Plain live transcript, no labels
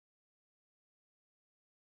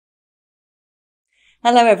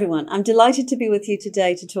Hello everyone, I'm delighted to be with you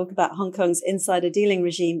today to talk about Hong Kong's insider dealing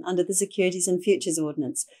regime under the Securities and Futures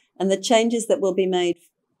Ordinance and the changes that will be made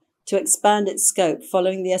to expand its scope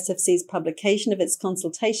following the SFC's publication of its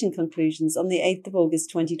consultation conclusions on the 8th of August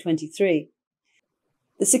 2023.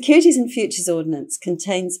 The Securities and Futures Ordinance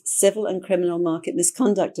contains civil and criminal market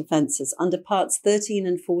misconduct offences under Parts 13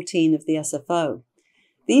 and 14 of the SFO.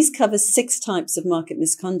 These cover 6 types of market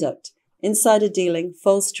misconduct: insider dealing,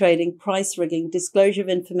 false trading, price rigging, disclosure of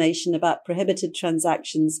information about prohibited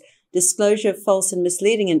transactions, disclosure of false and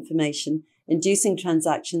misleading information, inducing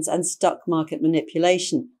transactions, and stock market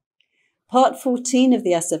manipulation. Part 14 of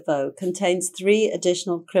the SFO contains 3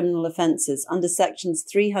 additional criminal offences under Sections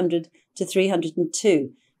 300 to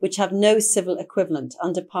 302, which have no civil equivalent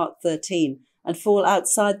under Part 13 and fall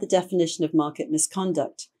outside the definition of market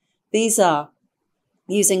misconduct. These are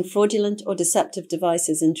using fraudulent or deceptive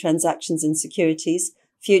devices in transactions in securities,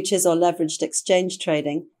 futures or leveraged exchange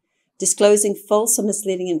trading, disclosing false or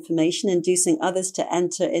misleading information, inducing others to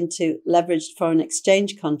enter into leveraged foreign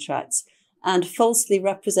exchange contracts, and falsely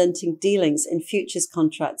representing dealings in futures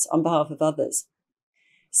contracts on behalf of others.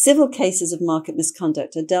 Civil cases of market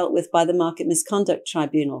misconduct are dealt with by the Market Misconduct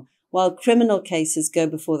Tribunal, while criminal cases go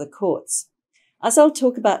before the courts. As I'll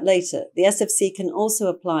talk about later, the SFC can also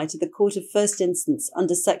apply to the Court of First Instance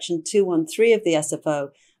under Section 213 of the SFO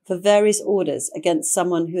for various orders against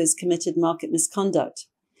someone who has committed market misconduct.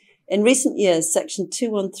 In recent years, Section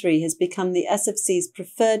 213 has become the SFC's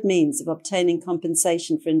preferred means of obtaining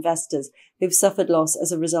compensation for investors who've suffered loss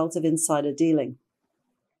as a result of insider dealing.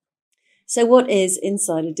 So what is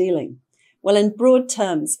insider dealing? Well, in broad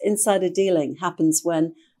terms, insider dealing happens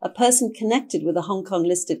when a person connected with a Hong Kong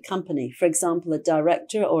listed company, for example, a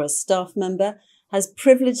director or a staff member, has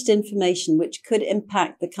privileged information which could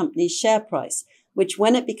impact the company's share price, which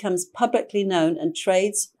when it becomes publicly known and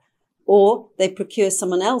trades, or they procure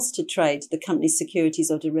someone else to trade the company's securities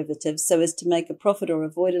or derivatives so as to make a profit or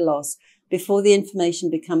avoid a loss before the information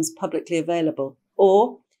becomes publicly available,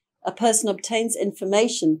 or a person obtains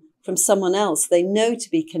information from someone else they know to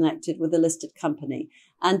be connected with a listed company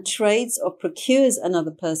and trades or procures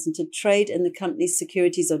another person to trade in the company's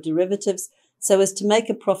securities or derivatives so as to make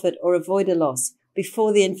a profit or avoid a loss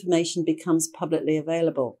before the information becomes publicly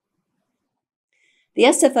available. The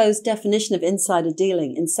SFO's definition of insider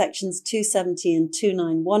dealing in Sections 270 and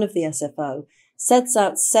 291 of the SFO sets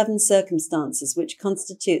out 7 circumstances which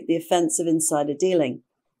constitute the offence of insider dealing.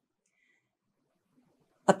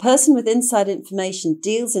 A person with inside information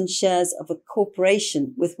deals in shares of a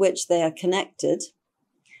corporation with which they are connected.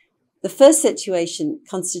 The first situation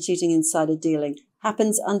constituting insider dealing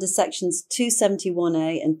happens under Sections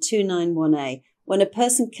 271A and 291A, when a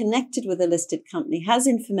person connected with a listed company has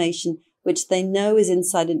information which they know is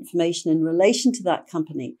inside information in relation to that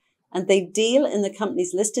company, and they deal in the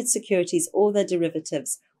company's listed securities or their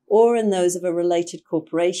derivatives, or in those of a related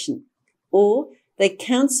corporation, or they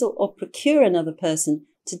counsel or procure another person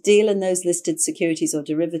to deal in those listed securities or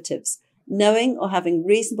derivatives, knowing or having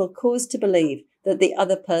reasonable cause to believe that the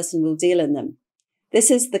other person will deal in them.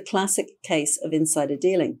 This is the classic case of insider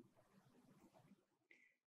dealing.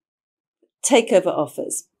 Takeover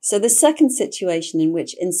offers. So the second situation in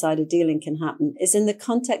which insider dealing can happen is in the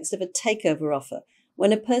context of a takeover offer,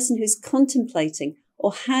 when a person who's contemplating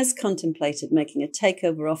or has contemplated making a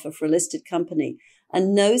takeover offer for a listed company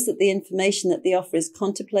and knows that the information that the offer is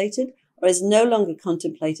contemplated or is no longer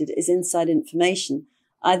contemplated is inside information,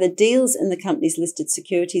 either deals in the company's listed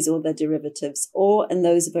securities or their derivatives, or in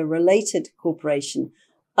those of a related corporation,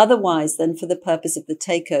 otherwise than for the purpose of the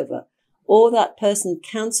takeover, or that person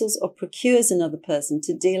counsels or procures another person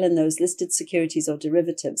to deal in those listed securities or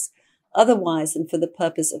derivatives, otherwise than for the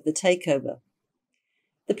purpose of the takeover.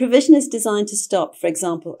 The provision is designed to stop, for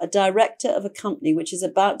example, a director of a company which is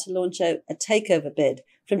about to launch a takeover bid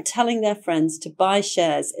from telling their friends to buy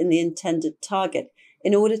shares in the intended target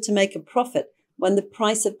in order to make a profit when the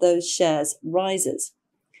price of those shares rises.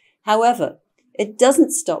 However, it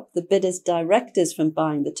doesn't stop the bidder's directors from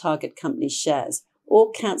buying the target company's shares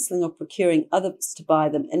or counselling or procuring others to buy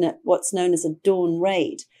them in what's known as a dawn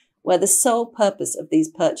raid, where the sole purpose of these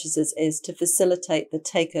purchases is to facilitate the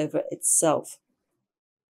takeover itself.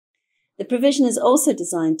 The provision is also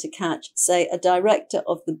designed to catch, say, a director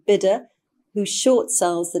of the bidder who short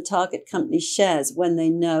sells the target company's shares when they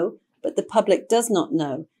know, but the public does not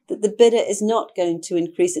know, that the bidder is not going to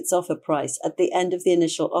increase its offer price at the end of the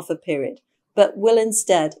initial offer period, but will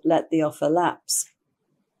instead let the offer lapse.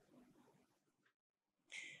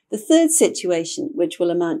 The third situation, which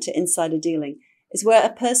will amount to insider dealing, is where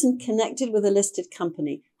a person connected with a listed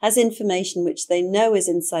company has information which they know is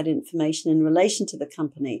inside information in relation to the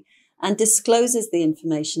company, and discloses the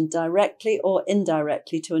information directly or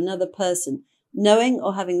indirectly to another person, knowing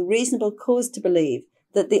or having reasonable cause to believe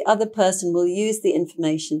that the other person will use the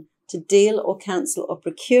information to deal or counsel or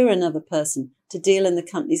procure another person to deal in the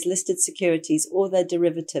company's listed securities or their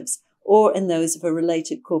derivatives, or in those of a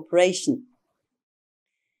related corporation.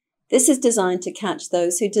 This is designed to catch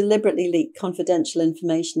those who deliberately leak confidential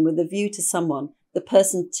information with a view to someone, the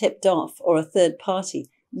person tipped off, or a third party,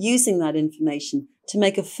 using that information to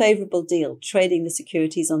make a favourable deal trading the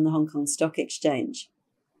securities on the Hong Kong Stock Exchange.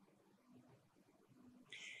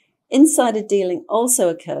 Insider dealing also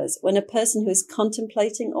occurs when a person who is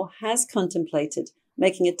contemplating or has contemplated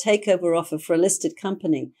making a takeover offer for a listed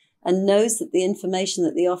company and knows that the information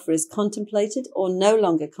that the offer is contemplated or no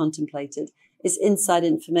longer contemplated is inside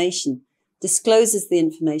information, discloses the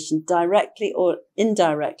information directly or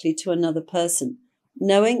indirectly to another person,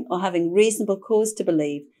 knowing or having reasonable cause to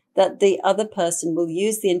believe that the other person will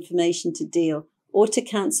use the information to deal or to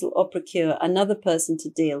counsel or procure another person to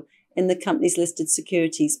deal in the company's listed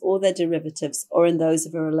securities or their derivatives, or in those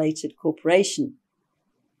of a related corporation.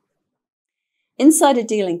 Insider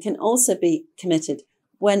dealing can also be committed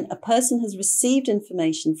when a person has received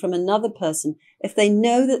information from another person if they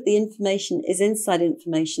know that the information is inside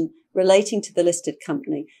information relating to the listed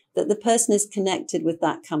company, that the person is connected with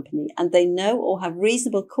that company, and they know or have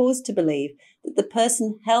reasonable cause to believe that the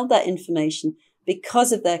person held that information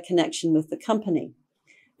because of their connection with the company.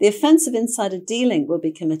 The offence of insider dealing will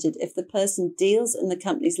be committed if the person deals in the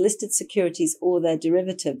company's listed securities or their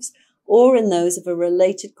derivatives, or in those of a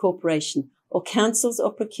related corporation, or counsels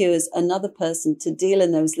or procures another person to deal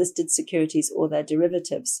in those listed securities or their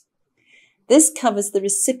derivatives. This covers the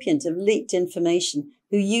recipient of leaked information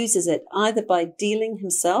who uses it either by dealing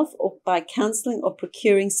himself or by counselling or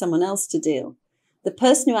procuring someone else to deal. The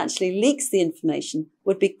person who actually leaks the information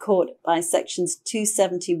would be caught by sections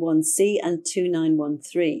 271C and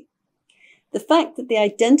 2913. The fact that the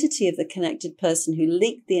identity of the connected person who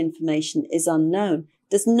leaked the information is unknown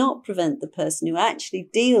does not prevent the person who actually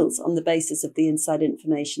deals on the basis of the inside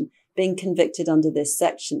information being convicted under this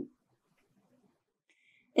section.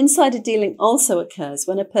 Insider dealing also occurs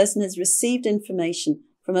when a person has received information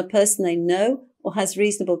from a person they know or has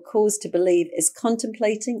reasonable cause to believe is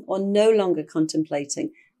contemplating or no longer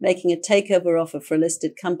contemplating making a takeover offer for a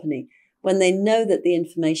listed company, when they know that the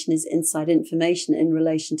information is inside information in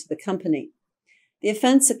relation to the company. The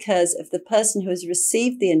offence occurs if the person who has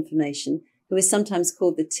received the information, who is sometimes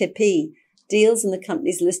called the tippee, deals in the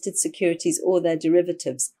company's listed securities or their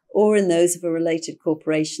derivatives, or in those of a related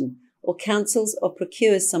corporation, or counsels or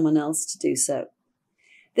procures someone else to do so.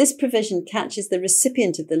 This provision catches the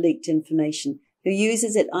recipient of the leaked information, who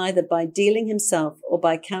uses it either by dealing himself or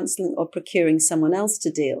by counselling or procuring someone else to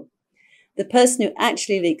deal. The person who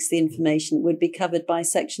actually leaks the information would be covered by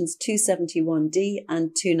sections 271D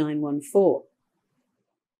and 2914.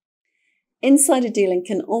 Insider dealing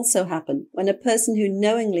can also happen when a person who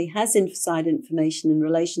knowingly has inside information in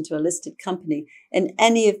relation to a listed company in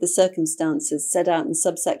any of the circumstances set out in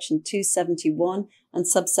subsection 271 and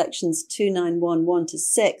subsections 2911 to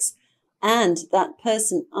 6, and that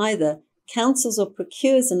person either counsels or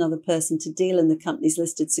procures another person to deal in the company's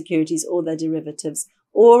listed securities or their derivatives,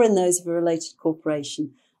 or in those of a related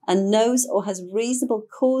corporation, and knows or has reasonable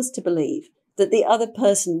cause to believe that the other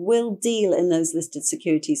person will deal in those listed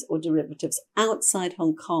securities or derivatives outside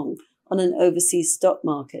Hong Kong on an overseas stock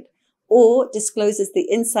market, or discloses the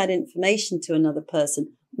inside information to another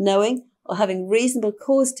person, knowing or having reasonable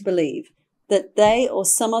cause to believe that they or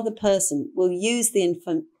some other person will use the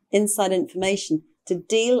inside information to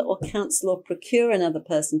deal or counsel or procure another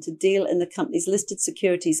person to deal in the company's listed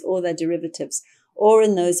securities or their derivatives, or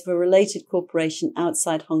in those of a related corporation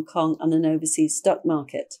outside Hong Kong on an overseas stock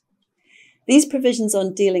market. These provisions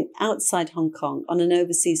on dealing outside Hong Kong on an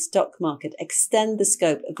overseas stock market extend the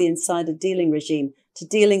scope of the insider dealing regime to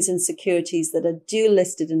dealings in securities that are dual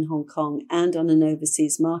listed in Hong Kong and on an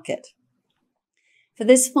overseas market. For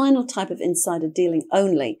this final type of insider dealing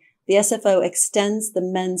only, the SFO extends the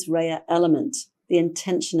mens rea element, the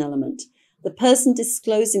intention element. The person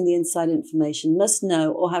disclosing the inside information must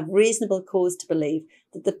know or have reasonable cause to believe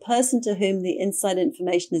that the person to whom the inside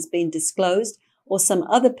information has been disclosed or some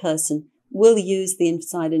other person will use the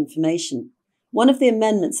inside information. One of the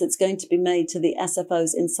amendments that's going to be made to the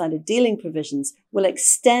SFO's insider dealing provisions will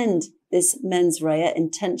extend this mens rea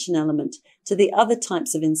intention element to the other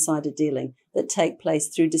types of insider dealing that take place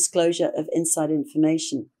through disclosure of inside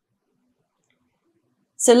information.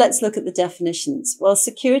 So let's look at the definitions. Well,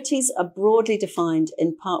 securities are broadly defined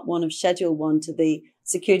in Part 1 of Schedule 1 to the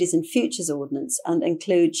Securities and Futures Ordinance and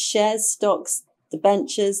include shares, stocks,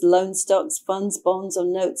 debentures, loan stocks, funds, bonds, or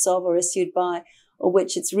notes of or issued by, or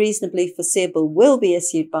which it's reasonably foreseeable will be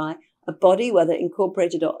issued by, a body, whether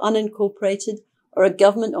incorporated or unincorporated, or a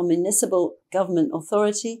government or municipal government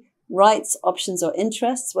authority, rights, options, or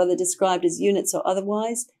interests, whether described as units or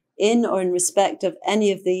otherwise, in or in respect of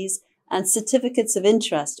any of these, and certificates of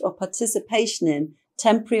interest or participation in,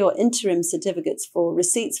 temporary or interim certificates for,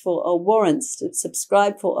 receipts for, or warrants to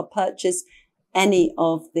subscribe for or purchase any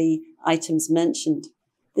of the items mentioned.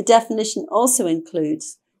 The definition also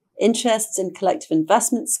includes interests in collective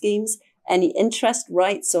investment schemes, any interest,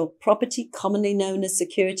 rights, or property commonly known as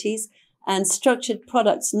securities, and structured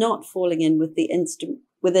products not falling in with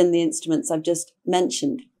within the instruments I've just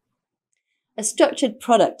mentioned. A structured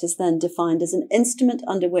product is then defined as an instrument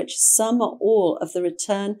under which some or all of the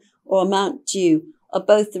return or amount due, or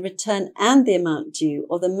both the return and the amount due,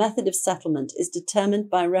 or the method of settlement is determined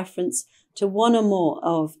by reference to one or more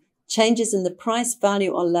of changes in the price,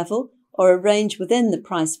 value, or level, or a range within the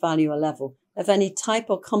price, value, or level of any type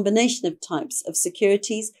or combination of types of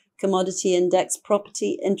securities, commodity index,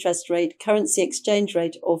 property, interest rate, currency exchange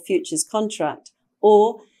rate, or futures contract,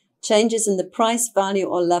 or changes in the price, value,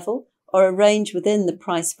 or level, or a range within the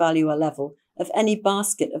price, value, or level of any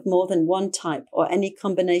basket of more than one type or any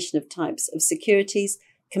combination of types of securities,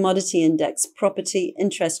 commodity index, property,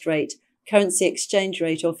 interest rate, currency exchange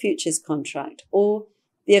rate, or futures contract, or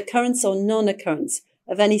the occurrence or non-occurrence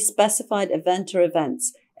of any specified event or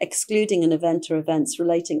events, excluding an event or events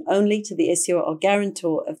relating only to the issuer or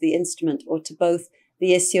guarantor of the instrument or to both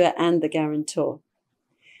the issuer and the guarantor.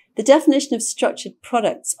 The definition of structured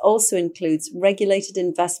products also includes regulated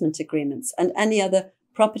investment agreements and any other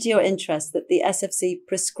property or interest that the SFC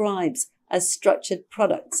prescribes as structured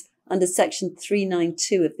products under Section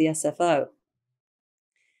 392 of the SFO.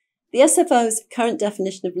 The SFO's current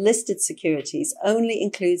definition of listed securities only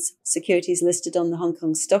includes securities listed on the Hong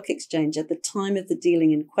Kong Stock Exchange at the time of the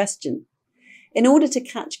dealing in question. In order to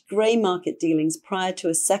catch grey market dealings prior to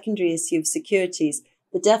a secondary issue of securities,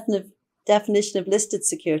 the definition of listed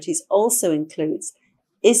securities also includes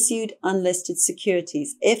issued unlisted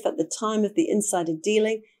securities if at the time of the insider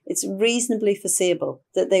dealing it's reasonably foreseeable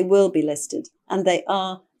that they will be listed and they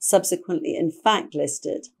are subsequently in fact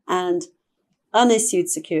listed, and unissued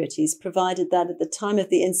securities provided that at the time of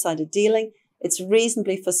the insider dealing it's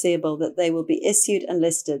reasonably foreseeable that they will be issued and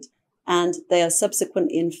listed and they are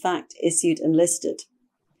subsequently in fact issued and listed.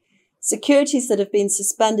 Securities that have been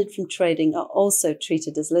suspended from trading are also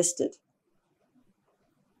treated as listed.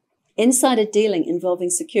 Insider dealing involving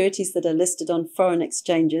securities that are listed on foreign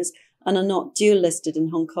exchanges and are not dual listed in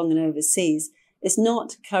Hong Kong and overseas is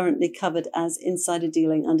not currently covered as insider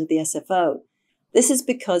dealing under the SFO. This is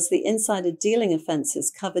because the insider dealing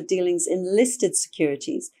offences cover dealings in listed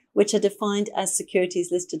securities, which are defined as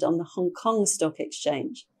securities listed on the Hong Kong Stock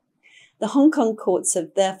Exchange. The Hong Kong courts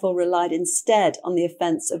have therefore relied instead on the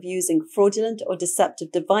offence of using fraudulent or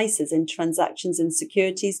deceptive devices in transactions in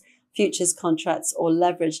securities, futures contracts, or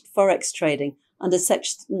leveraged forex trading under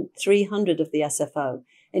Section 300 of the SFO,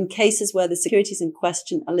 in cases where the securities in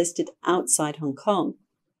question are listed outside Hong Kong.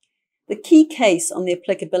 The key case on the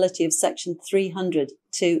applicability of Section 300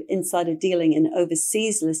 to insider dealing in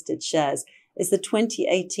overseas listed shares is the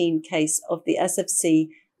 2018 case of the SFC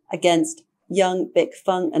against Young, Bic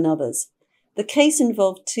Fung and others. The case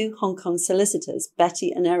involved two Hong Kong solicitors,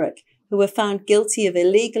 Betty and Eric, who were found guilty of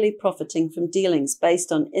illegally profiting from dealings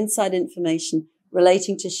based on inside information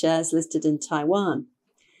relating to shares listed in Taiwan.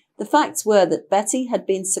 The facts were that Betty had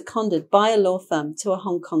been seconded by a law firm to a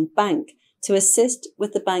Hong Kong bank to assist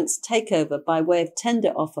with the bank's takeover by way of tender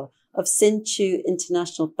offer of Sin Chu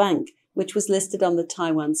International Bank, which was listed on the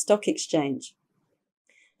Taiwan Stock Exchange.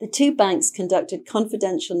 The two banks conducted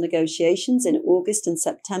confidential negotiations in August and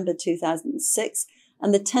September 2006,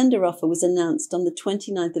 and the tender offer was announced on the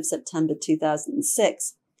 29th of September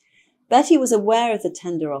 2006. Betty was aware of the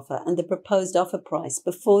tender offer and the proposed offer price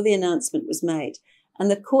before the announcement was made, and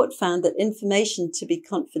the court found that information to be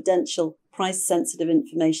confidential, price-sensitive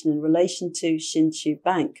information in relation to Sin Chu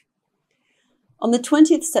Bank. On the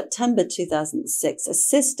 20th September 2006, a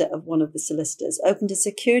sister of one of the solicitors opened a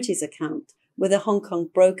securities account with a Hong Kong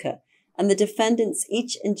broker, and the defendants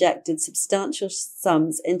each injected substantial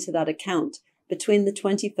sums into that account between the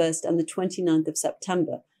 21st and the 29th of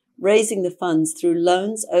September, raising the funds through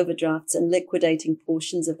loans, overdrafts, and liquidating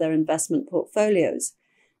portions of their investment portfolios.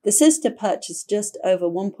 The sister purchased just over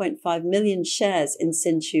 1.5 million shares in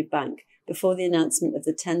Sin Chu Bank before the announcement of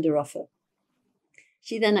the tender offer.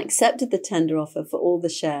 She then accepted the tender offer for all the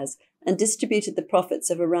shares and distributed the profits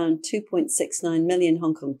of around 2.69 million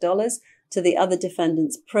Hong Kong dollars to the other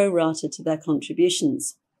defendants pro rata to their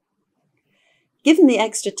contributions. Given the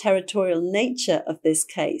extraterritorial nature of this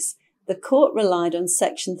case, the court relied on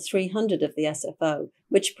Section 300 of the SFO,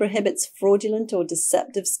 which prohibits fraudulent or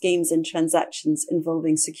deceptive schemes and transactions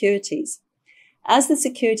involving securities. As the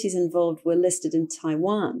securities involved were listed in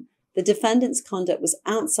Taiwan, the defendant's conduct was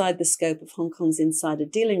outside the scope of Hong Kong's insider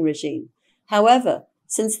dealing regime. However,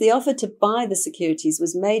 since the offer to buy the securities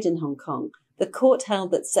was made in Hong Kong, the court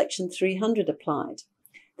held that Section 300 applied.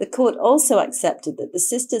 The court also accepted that the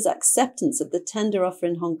sisters' acceptance of the tender offer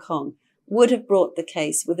in Hong Kong would have brought the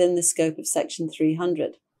case within the scope of Section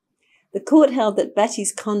 300. The court held that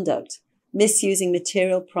Betty's conduct, misusing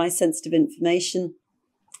material price-sensitive information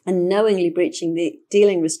and knowingly breaching the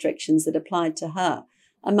dealing restrictions that applied to her,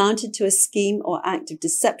 amounted to a scheme or act of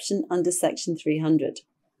deception under Section 300.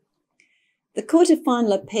 The Court of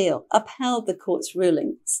Final Appeal upheld the court's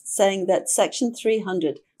ruling, saying that Section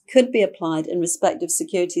 300 could be applied in respect of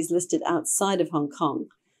securities listed outside of Hong Kong,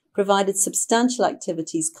 provided substantial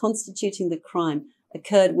activities constituting the crime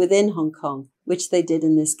occurred within Hong Kong, which they did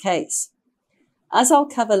in this case. As I'll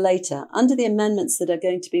cover later, under the amendments that are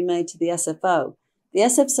going to be made to the SFO, the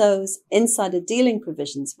SFO's insider dealing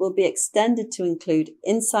provisions will be extended to include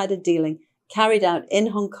insider dealing carried out in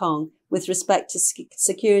Hong Kong with respect to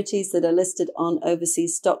securities that are listed on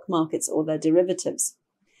overseas stock markets or their derivatives.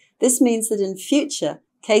 This means that in future,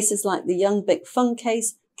 cases like the Young Bik Fung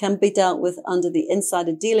case can be dealt with under the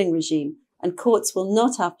insider dealing regime, and courts will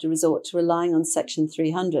not have to resort to relying on Section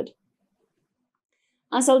 300.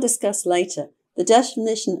 As I'll discuss later, the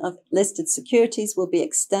definition of listed securities will be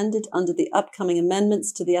extended under the upcoming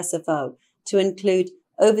amendments to the SFO to include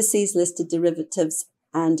overseas listed derivatives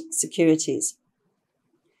and securities.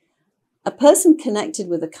 A person connected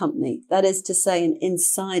with a company, that is to say an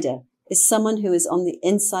insider, is someone who is on the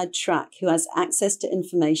inside track, who has access to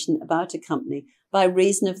information about a company by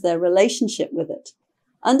reason of their relationship with it.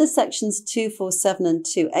 Under Sections 247 and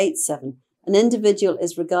 287, an individual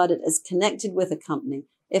is regarded as connected with a company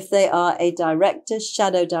if they are a director,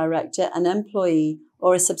 shadow director, an employee,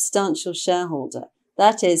 or a substantial shareholder.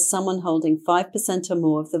 That is, someone holding 5% or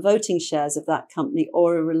more of the voting shares of that company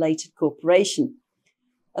or a related corporation.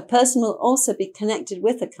 A person will also be connected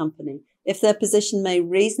with a company if their position may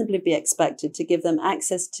reasonably be expected to give them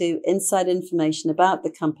access to inside information about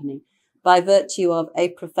the company by virtue of a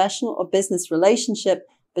professional or business relationship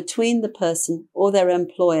between the person or their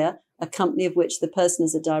employer, a company of which the person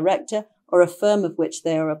is a director, or a firm of which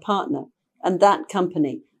they are a partner, and that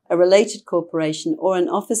company, a related corporation, or an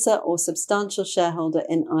officer or substantial shareholder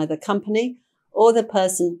in either company, or the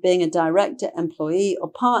person being a director, employee, or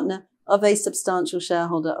partner of a substantial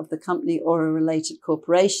shareholder of the company or a related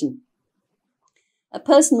corporation. A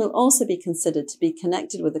person will also be considered to be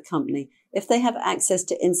connected with a company if they have access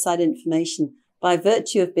to inside information by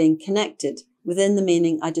virtue of being connected, within the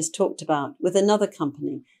meaning I just talked about, with another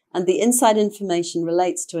company, and the inside information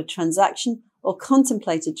relates to a transaction or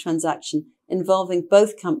contemplated transaction involving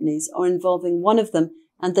both companies or involving one of them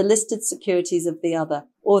and the listed securities of the other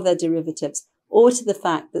or their derivatives, or to the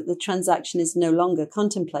fact that the transaction is no longer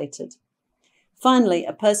contemplated. Finally,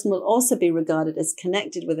 a person will also be regarded as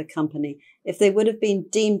connected with a company if they would have been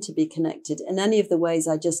deemed to be connected in any of the ways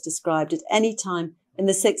I just described at any time in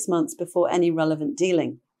the 6 months before any relevant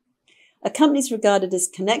dealing. A company is regarded as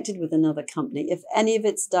connected with another company if any of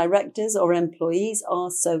its directors or employees are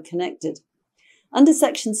so connected. Under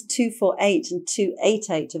Sections 248 and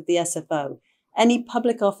 288 of the SFO, any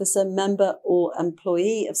public officer, member or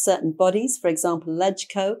employee of certain bodies, for example,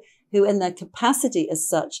 LegCo, who in their capacity as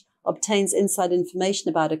such obtains inside information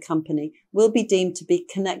about a company, will be deemed to be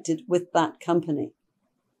connected with that company.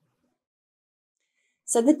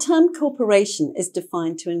 So the term corporation is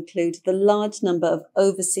defined to include the large number of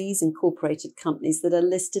overseas incorporated companies that are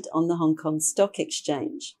listed on the Hong Kong Stock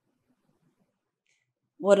Exchange.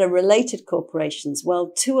 What are related corporations?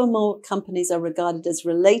 Well, 2 or more companies are regarded as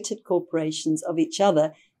related corporations of each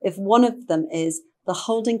other if one of them is the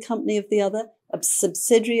holding company of the other, a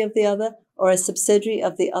subsidiary of the other, or a subsidiary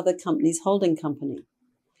of the other company's holding company.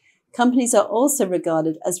 Companies are also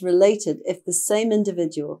regarded as related if the same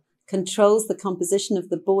individual controls the composition of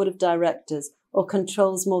the board of directors or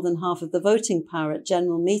controls more than half of the voting power at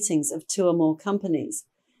general meetings of 2 or more companies.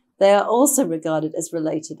 They are also regarded as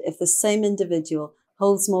related if the same individual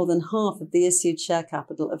holds more than half of the issued share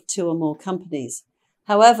capital of 2 or more companies.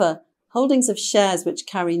 However, holdings of shares which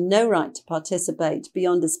carry no right to participate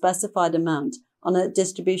beyond a specified amount on a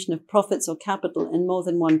distribution of profits or capital in more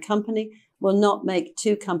than one company will not make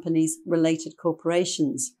 2 companies related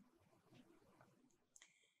corporations.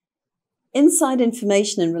 Inside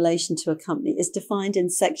information in relation to a company is defined in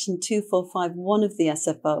Section 2451 of the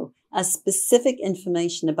SFO as specific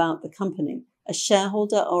information about the company, a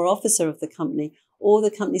shareholder or officer of the company, or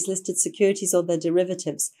the company's listed securities or their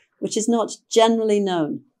derivatives, which is not generally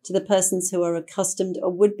known to the persons who are accustomed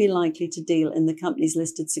or would be likely to deal in the company's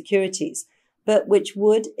listed securities, but which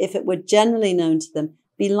would, if it were generally known to them,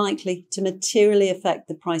 be likely to materially affect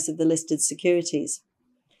the price of the listed securities.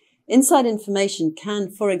 Inside information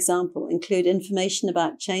can, for example, include information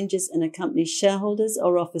about changes in a company's shareholders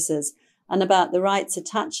or officers and about the rights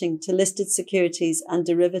attaching to listed securities and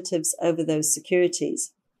derivatives over those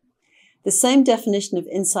securities. The same definition of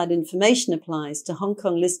inside information applies to Hong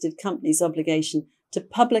Kong listed companies' obligation to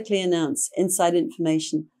publicly announce inside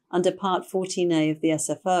information under Part 14A of the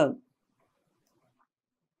SFO.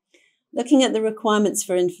 Looking at the requirements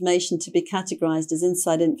for information to be categorized as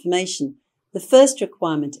inside information, the first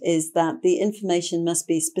requirement is that the information must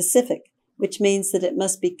be specific, which means that it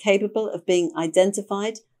must be capable of being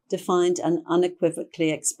identified, defined, and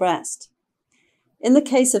unequivocally expressed. In the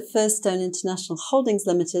case of First Stone International Holdings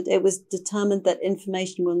Limited, it was determined that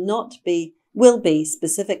information will be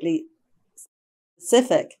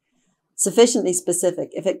sufficiently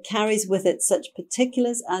specific if it carries with it such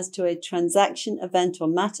particulars as to a transaction, event, or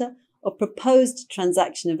matter, or proposed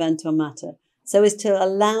transaction, event, or matter, so as to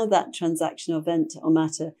allow that transaction, event, or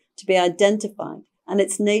matter to be identified and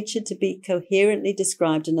its nature to be coherently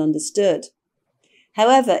described and understood.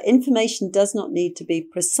 However, information does not need to be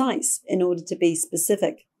precise in order to be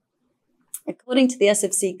specific. According to the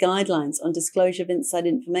SFC guidelines on disclosure of inside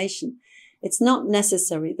information, it's not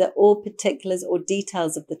necessary that all particulars or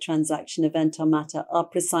details of the transaction, event, or matter are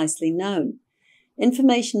precisely known.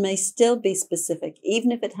 Information may still be specific,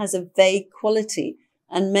 even if it has a vague quality,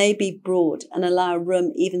 and may be broad and allow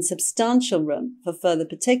room, even substantial room, for further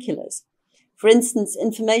particulars. For instance,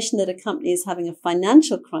 information that a company is having a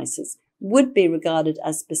financial crisis would be regarded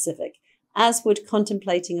as specific, as would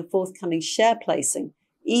contemplating a forthcoming share placing,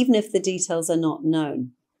 even if the details are not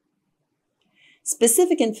known.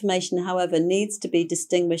 Specific information, however, needs to be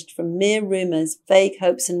distinguished from mere rumours, vague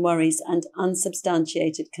hopes and worries, and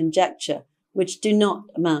unsubstantiated conjecture, which do not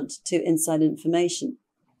amount to inside information.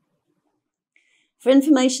 For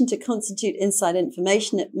information to constitute inside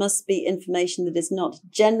information, it must be information that is not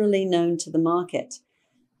generally known to the market,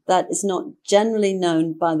 that is not generally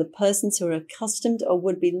known by the persons who are accustomed or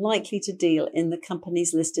would be likely to deal in the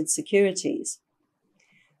company's listed securities.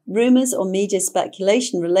 Rumours or media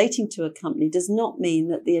speculation relating to a company does not mean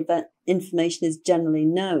that the information is generally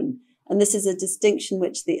known, and this is a distinction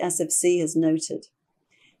which the SFC has noted.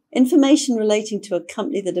 Information relating to a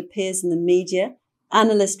company that appears in the media,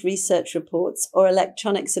 analyst research reports, or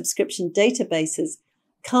electronic subscription databases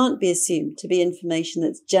can't be assumed to be information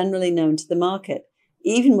that's generally known to the market,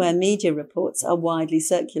 even where media reports are widely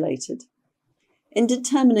circulated. In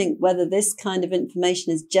determining whether this kind of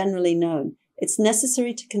information is generally known, it's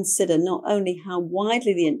necessary to consider not only how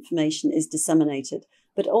widely the information is disseminated,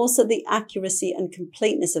 but also the accuracy and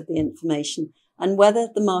completeness of the information and whether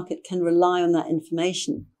the market can rely on that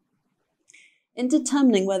information. In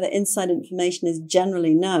determining whether inside information is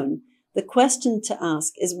generally known, the question to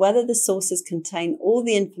ask is whether the sources contain all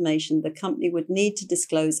the information the company would need to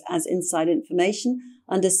disclose as inside information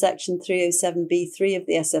under Section 307B3 of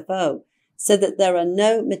the SFO, so that there are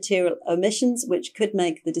no material omissions which could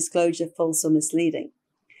make the disclosure false or misleading.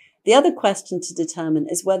 The other question to determine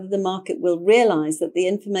is whether the market will realize that the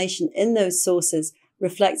information in those sources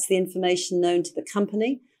reflects the information known to the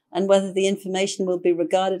company, and whether the information will be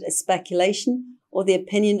regarded as speculation or the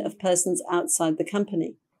opinion of persons outside the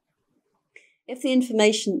company. If the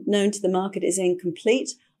information known to the market is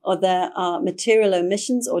incomplete, or there are material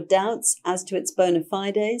omissions or doubts as to its bona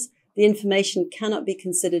fides, the information cannot be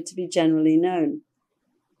considered to be generally known.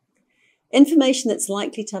 Information that's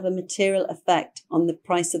likely to have a material effect on the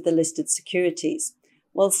price of the listed securities.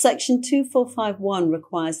 While Section 2451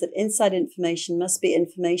 requires that inside information must be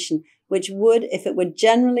information which would, if it were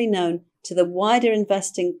generally known to the wider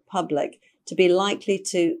investing public, to be likely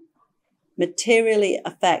to materially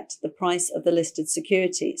affect the price of the listed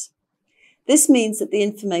securities. This means that the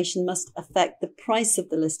information must affect the price of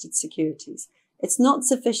the listed securities. It's not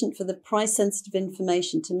sufficient for the price-sensitive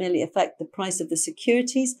information to merely affect the price of the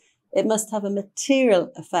securities. It must have a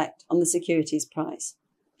material effect on the securities price.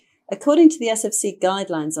 According to the SFC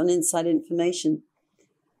guidelines on inside information,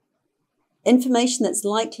 information that's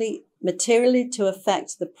likely materially to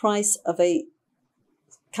affect the price of a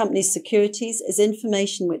company's securities is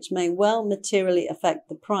information which may well materially affect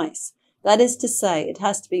the price. That is to say, it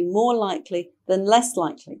has to be more likely than less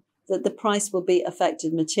likely that the price will be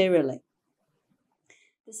affected materially.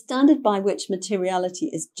 The standard by which materiality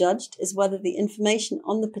is judged is whether the information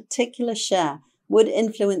on the particular share would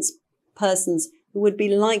influence persons who would be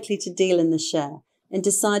likely to deal in the share in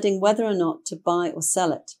deciding whether or not to buy or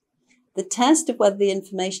sell it. The test of whether the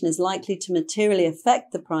information is likely to materially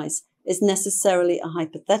affect the price is necessarily a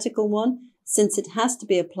hypothetical one, since it has to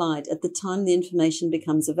be applied at the time the information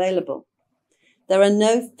becomes available. There are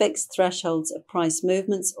no fixed thresholds of price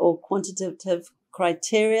movements or quantitative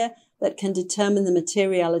criteria that can determine the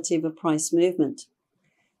materiality of a price movement.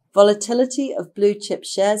 Volatility of blue chip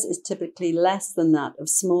shares is typically less than that of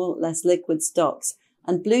small, less liquid stocks,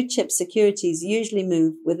 and blue chip securities usually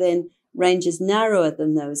move within ranges narrower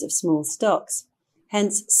than those of small stocks.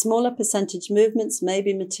 Hence, smaller percentage movements may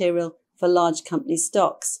be material for large company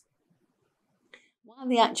stocks. While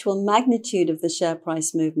the actual magnitude of the share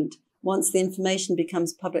price movement, once the information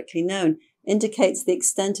becomes publicly known, indicates the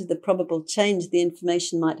extent of the probable change the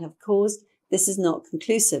information might have caused, this is not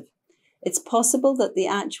conclusive. It's possible that the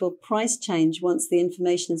actual price change once the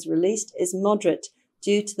information is released is moderate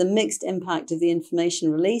due to the mixed impact of the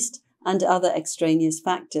information released and other extraneous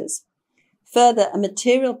factors. Further, a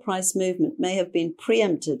material price movement may have been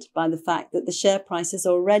preempted by the fact that the share price has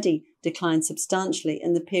already declined substantially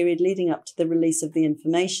in the period leading up to the release of the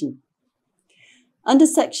information. Under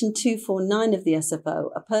Section 249 of the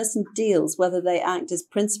SFO, a person deals whether they act as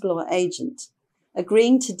principal or agent.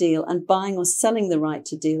 Agreeing to deal and buying or selling the right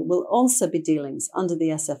to deal will also be dealings under the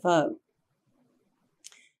SFO.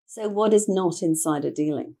 So what is not insider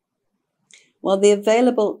dealing? Well, the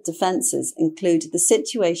available defences include the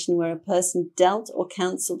situation where a person dealt or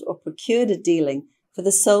counselled or procured a dealing for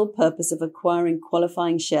the sole purpose of acquiring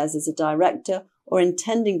qualifying shares as a director or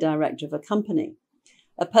intending director of a company.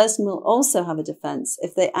 A person will also have a defence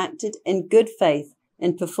if they acted in good faith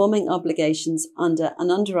in performing obligations under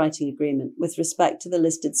an underwriting agreement with respect to the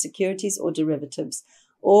listed securities or derivatives,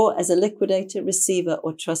 or as a liquidator, receiver,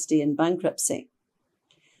 or trustee in bankruptcy.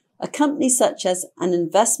 A company such as an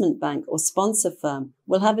investment bank or sponsor firm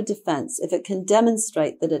will have a defence if it can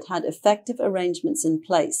demonstrate that it had effective arrangements in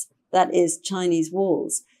place, that is, Chinese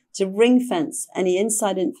walls, to ring-fence any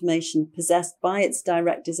inside information possessed by its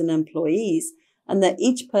directors and employees, and that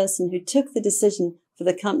each person who took the decision for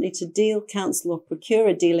the company to deal, counsel, or procure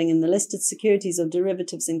a dealing in the listed securities or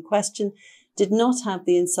derivatives in question did not have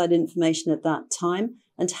the inside information at that time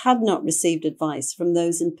and had not received advice from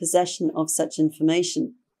those in possession of such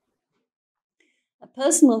information. A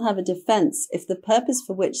person will have a defence if the purpose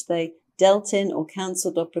for which they dealt in or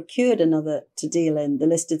counselled or procured another to deal in the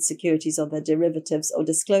listed securities or their derivatives or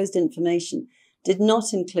disclosed information did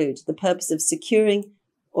not include the purpose of securing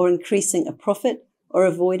or increasing a profit or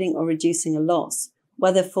avoiding or reducing a loss,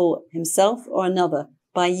 whether for himself or another,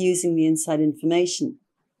 by using the inside information.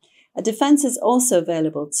 A defence is also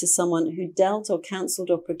available to someone who dealt or counselled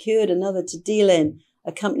or procured another to deal in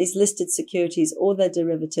a company's listed securities or their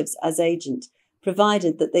derivatives as agent,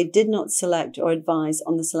 provided that they did not select or advise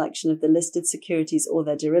on the selection of the listed securities or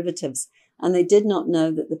their derivatives, and they did not know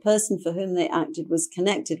that the person for whom they acted was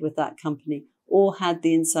connected with that company or had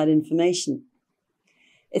the inside information.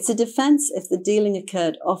 It's a defence if the dealing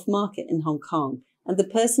occurred off-market in Hong Kong, and the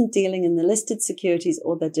person dealing in the listed securities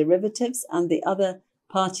or their derivatives and the other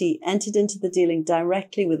party entered into the dealing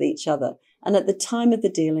directly with each other, and at the time of the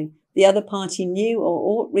dealing, the other party knew or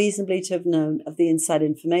ought reasonably to have known of the inside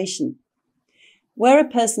information. Where a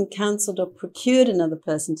person counselled or procured another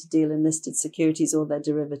person to deal in listed securities or their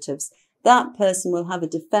derivatives, that person will have a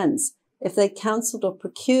defence if they counselled or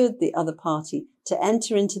procured the other party to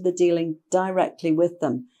enter into the dealing directly with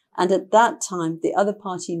them, and at that time the other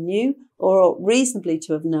party knew or ought reasonably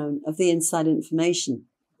to have known of the inside information.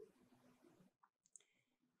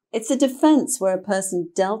 It's a defence where a person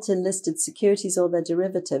dealt in listed securities or their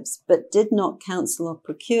derivatives, but did not counsel or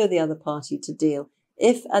procure the other party to deal,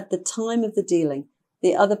 if at the time of the dealing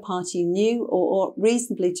the other party knew or ought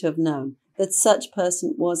reasonably to have known that such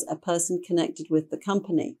person was a person connected with the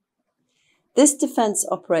company. This defence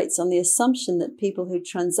operates on the assumption that people who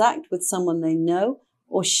transact with someone they know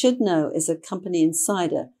or should know is a company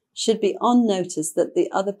insider should be on notice that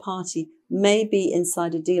the other party may be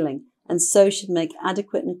insider dealing, and so should make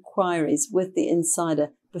adequate inquiries with the insider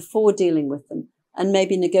before dealing with them, and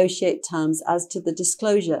maybe negotiate terms as to the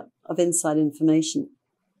disclosure of inside information.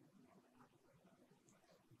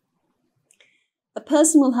 A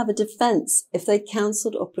person will have a defence if they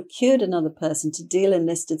counselled or procured another person to deal in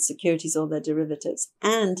listed securities or their derivatives,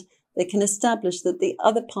 and they can establish that the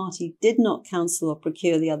other party did not counsel or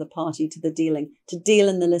procure the other party to the dealing to deal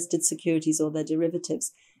in the listed securities or their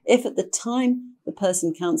derivatives, if at the time the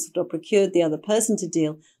person counselled or procured the other person to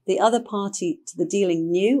deal, the other party to the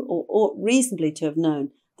dealing knew or ought reasonably to have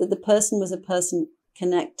known that the person was a person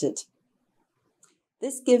connected.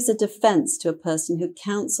 This gives a defence to a person who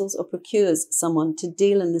counsels or procures someone to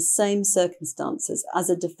deal in the same circumstances as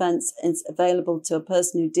a defence is available to a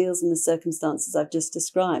person who deals in the circumstances I've just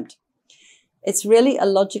described. It's really a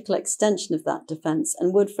logical extension of that defence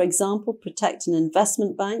and would, for example, protect an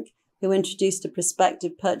investment bank who introduced a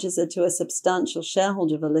prospective purchaser to a substantial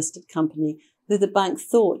shareholder of a listed company who the bank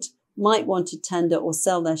thought might want to tender or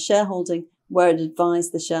sell their shareholding where it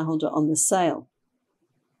advised the shareholder on the sale.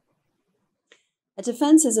 A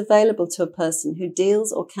defence is available to a person who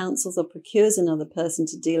deals or counsels or procures another person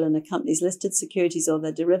to deal in a company's listed securities or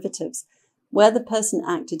their derivatives, where the person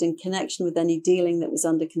acted in connection with any dealing that was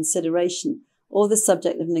under consideration or the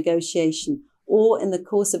subject of negotiation, or in the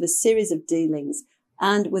course of a series of dealings,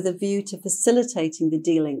 and with a view to facilitating the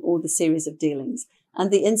dealing or the series of dealings,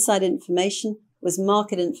 and the inside information was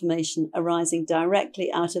market information arising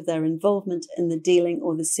directly out of their involvement in the dealing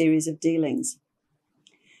or the series of dealings.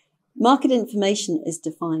 Market information is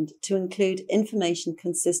defined to include information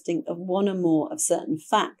consisting of one or more of certain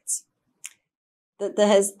facts. That there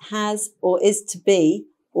has or is to be,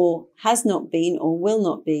 or has not been or will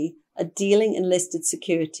not be, a dealing in listed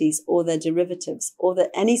securities or their derivatives, or that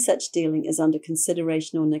any such dealing is under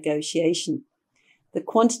consideration or negotiation. The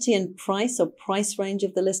quantity and price or price range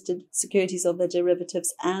of the listed securities or their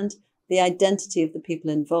derivatives, and the identity of the people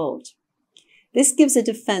involved. This gives a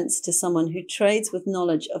defence to someone who trades with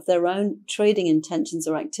knowledge of their own trading intentions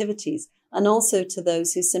or activities, and also to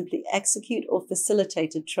those who simply execute or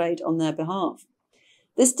facilitate a trade on their behalf.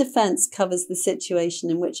 This defence covers the situation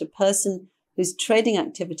in which a person whose trading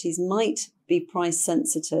activities might be price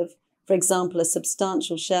sensitive, for example, a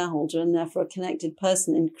substantial shareholder and therefore a connected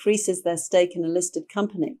person increases their stake in a listed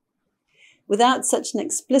company. Without such an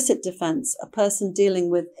explicit defence, a person dealing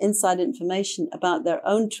with inside information about their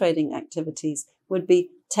own trading activities would be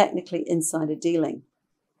technically insider dealing.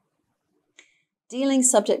 Dealing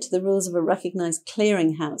subject to the rules of a recognised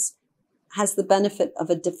clearinghouse has the benefit of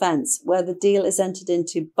a defence where the deal is entered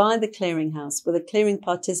into by the clearinghouse with a clearing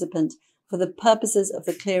participant for the purposes of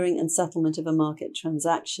the clearing and settlement of a market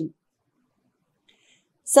transaction.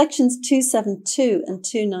 Sections 272 and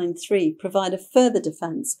 293 provide a further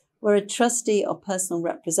defence where a trustee or personal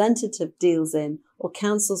representative deals in or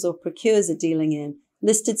counsels or procures a dealing in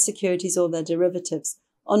listed securities or their derivatives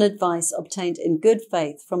on advice obtained in good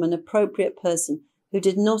faith from an appropriate person who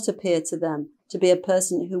did not appear to them to be a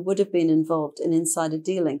person who would have been involved in insider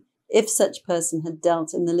dealing if such person had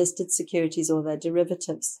dealt in the listed securities or their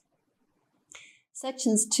derivatives.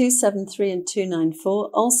 Sections 273 and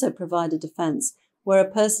 294 also provide a defence where a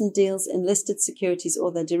person deals in listed securities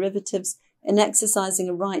or their derivatives in exercising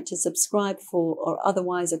a right to subscribe for or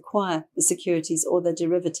otherwise acquire the securities or their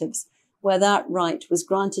derivatives, where that right was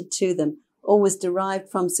granted to them or was derived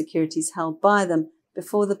from securities held by them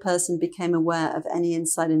before the person became aware of any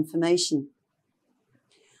inside information.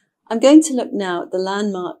 I'm going to look now at the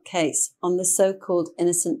landmark case on the so-called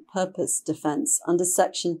innocent purpose defence under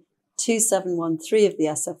Section 2713 of the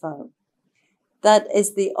SFO. That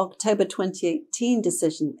is the October 2018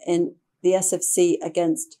 decision in the SFC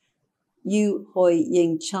against Yu Hoi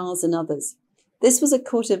Ying Charles and others. This was a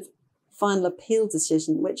Court of Final Appeal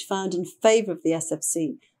decision which found in favour of the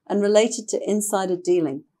SFC and related to insider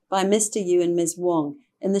dealing by Mr. Yu and Ms. Wong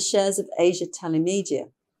in the shares of Asia Telemedia,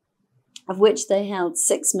 of which they held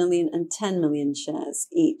 6 million and 10 million shares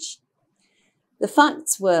each. The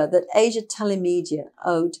facts were that Asia Telemedia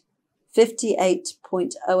owed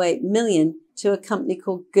 58.08 million to a company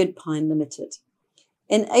called Goodpine Limited.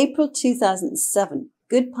 In April 2007,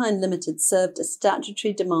 Goodpine Limited served a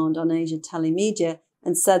statutory demand on Asia Telemedia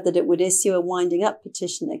and said that it would issue a winding up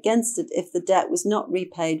petition against it if the debt was not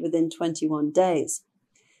repaid within 21 days.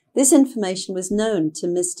 This information was known to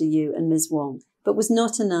Mr. Yu and Ms. Wong, but was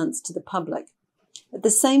not announced to the public. At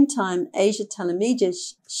the same time, Asia Telemedia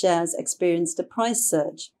shares experienced a price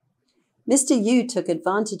surge. Mr. Yu took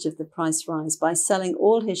advantage of the price rise by selling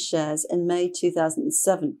all his shares in May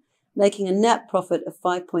 2007, making a net profit of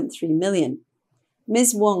 5.3 million.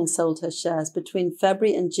 Ms. Wong sold her shares between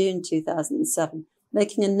February and June 2007,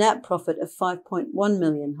 making a net profit of 5.1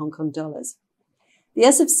 million Hong Kong dollars. The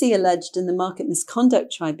SFC alleged in the Market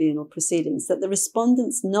Misconduct Tribunal proceedings that the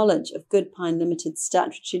respondents' knowledge of Goodpine Limited's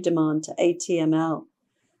statutory demand to ATML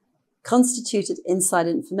constituted inside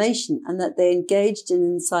information and that they engaged in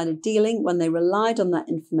insider dealing when they relied on that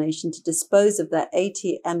information to dispose of their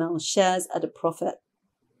ATML shares at a profit.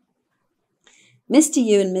 Mr.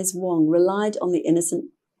 Yu and Ms. Wong relied on the innocent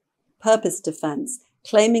purpose defence,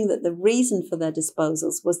 claiming that the reason for their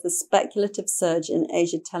disposals was the speculative surge in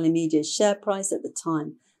Asia Telemedia's share price at the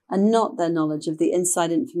time and not their knowledge of the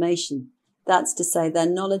inside information. That's to say, their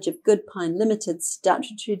knowledge of Goodpine Limited's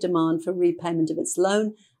statutory demand for repayment of its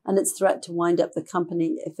loan and its threat to wind up the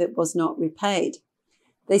company if it was not repaid.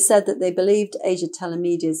 They said that they believed Asia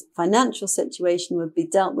Telemedia's financial situation would be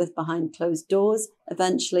dealt with behind closed doors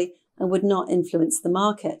eventually and would not influence the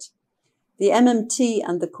market. The MMT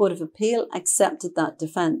and the Court of Appeal accepted that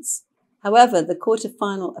defence. However, the Court of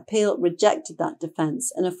Final Appeal rejected that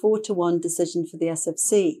defence in a 4-1 decision for the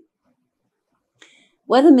SFC.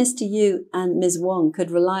 Whether Mr. Yu and Ms. Wong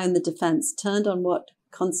could rely on the defence turned on what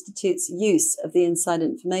constitutes use of the inside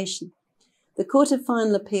information. The Court of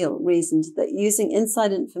Final Appeal reasoned that using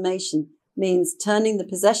inside information means turning the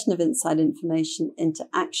possession of inside information into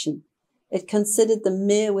action. It considered the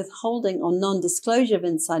mere withholding or non-disclosure of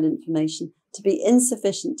inside information to be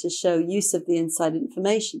insufficient to show use of the inside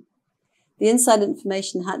information. The inside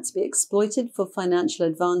information had to be exploited for financial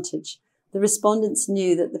advantage. The respondents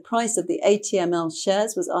knew that the price of the ATML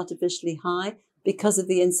shares was artificially high because of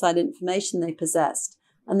the inside information they possessed,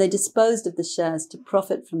 and they disposed of the shares to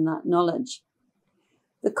profit from that knowledge.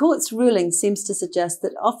 The court's ruling seems to suggest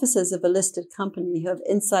that officers of a listed company who have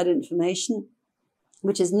inside information,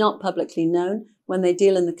 which is not publicly known when they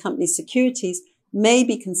deal in the company's securities, may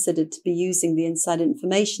be considered to be using the inside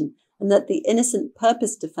information, and that the innocent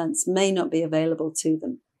purpose defence may not be available to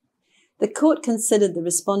them. The court considered the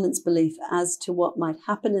respondents' belief as to what might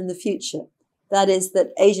happen in the future, that is,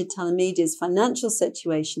 that Asia Telemedia's financial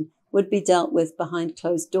situation would be dealt with behind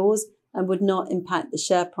closed doors and would not impact the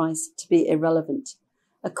share price, to be irrelevant.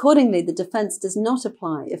 Accordingly, the defence does not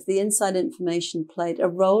apply if the inside information played a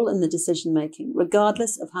role in the decision-making,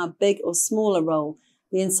 regardless of how big or small a role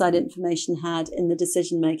the inside information had in the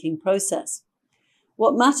decision-making process.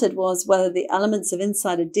 What mattered was whether the elements of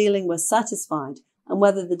insider dealing were satisfied and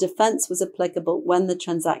whether the defence was applicable when the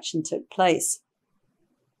transaction took place.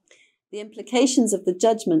 The implications of the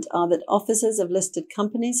judgment are that officers of listed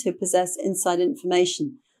companies who possess inside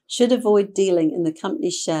information should avoid dealing in the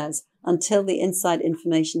company's shares until the inside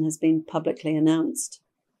information has been publicly announced.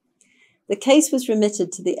 The case was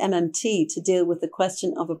remitted to the MMT to deal with the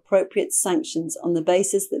question of appropriate sanctions on the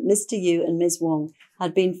basis that Mr. Yu and Ms. Wong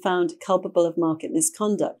had been found culpable of market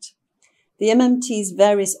misconduct. The MMT's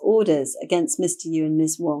various orders against Mr. Yu and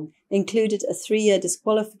Ms. Wong included a 3-year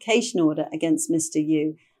disqualification order against Mr.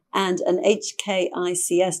 Yu and an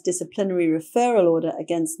HKICS disciplinary referral order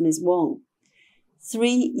against Ms. Wong.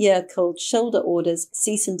 3-year cold shoulder orders,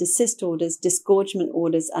 cease and desist orders, disgorgement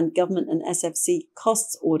orders, and government and SFC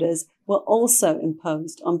costs orders were also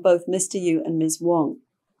imposed on both Mr. Yu and Ms. Wong.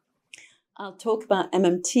 I'll talk about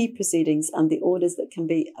MMT proceedings and the orders that can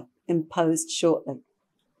be imposed shortly.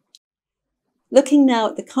 Looking now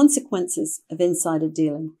at the consequences of insider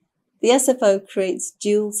dealing, the SFO creates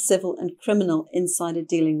dual civil and criminal insider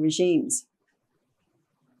dealing regimes.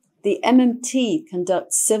 The MMT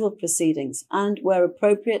conducts civil proceedings and, where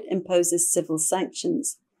appropriate, imposes civil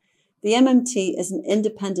sanctions. The MMT is an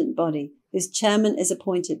independent body whose chairman is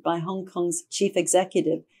appointed by Hong Kong's chief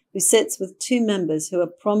executive, who sits with 2 members who are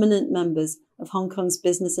prominent members of Hong Kong's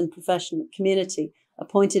business and professional community,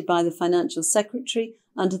 appointed by the financial secretary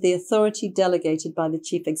under the authority delegated by the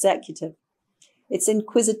chief executive. It's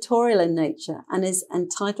inquisitorial in nature and is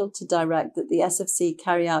entitled to direct that the SFC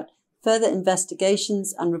carry out further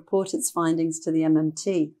investigations and report its findings to the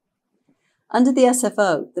MMT. Under the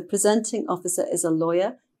SFO, the presenting officer is a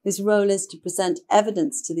lawyer whose role is to present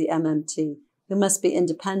evidence to the MMT, who must be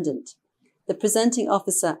independent. The presenting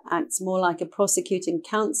officer acts more like a prosecuting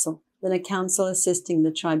counsel than a counsel assisting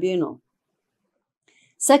the tribunal.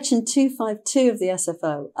 Section 252 of the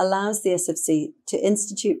SFO allows the SFC to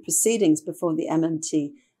institute proceedings before the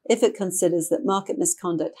MMT if it considers that market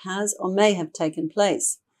misconduct has or may have taken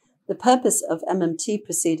place. The purpose of MMT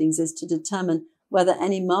proceedings is to determine whether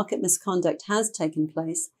any market misconduct has taken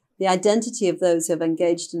place, the identity of those who have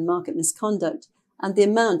engaged in market misconduct, and the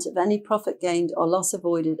amount of any profit gained or loss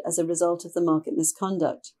avoided as a result of the market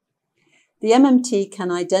misconduct. The MMT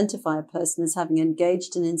can identify a person as having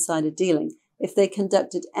engaged in insider dealing if they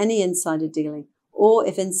conducted any insider dealing, or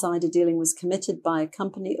if insider dealing was committed by a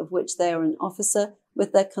company of which they are an officer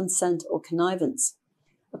with their consent or connivance.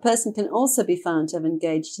 A person can also be found to have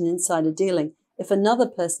engaged in insider dealing if another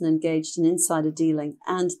person engaged in insider dealing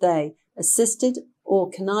and they assisted or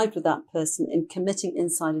connived with that person in committing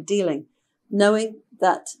insider dealing, knowing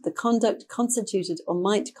that the conduct constituted or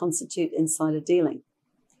might constitute insider dealing.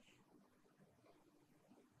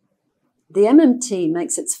 The MMT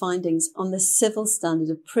makes its findings on the civil standard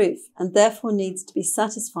of proof and therefore needs to be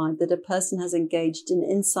satisfied that a person has engaged in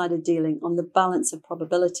insider dealing on the balance of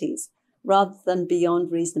probabilities, rather than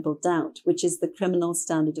beyond reasonable doubt, which is the criminal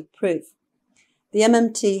standard of proof. The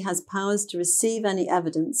MMT has powers to receive any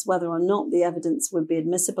evidence, whether or not the evidence would be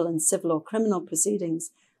admissible in civil or criminal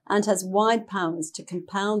proceedings, and has wide powers to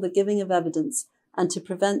compel the giving of evidence and to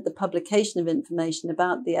prevent the publication of information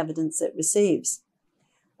about the evidence it receives.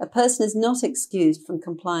 A person is not excused from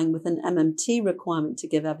complying with an MMT requirement to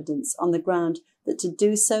give evidence on the ground that to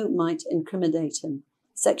do so might incriminate him,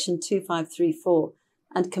 Section 2534,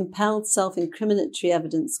 and compelled self-incriminatory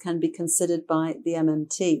evidence can be considered by the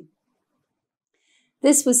MMT.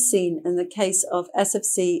 This was seen in the case of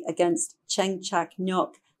SFC against Cheng Chak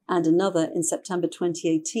Nyok and another in September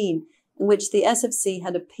 2018, in which the SFC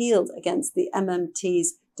had appealed against the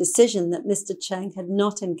MMT's decision that Mr. Cheng had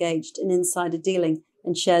not engaged in insider dealing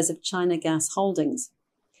in shares of China Gas Holdings.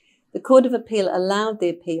 The Court of Appeal allowed the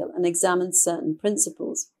appeal and examined certain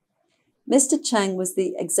principles. Mr. Cheng was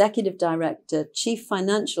the Executive Director, Chief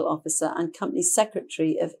Financial Officer and Company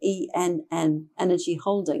Secretary of ENN Energy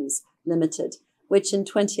Holdings Limited, which in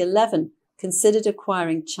 2011 considered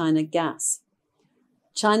acquiring China Gas.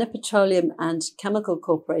 China Petroleum and Chemical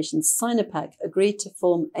Corporation, Sinopec, agreed to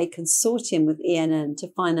form a consortium with ENN to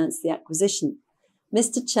finance the acquisition.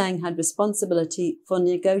 Mr. Cheng had responsibility for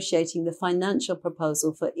negotiating the financial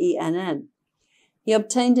proposal for ENN. He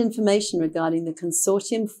obtained information regarding the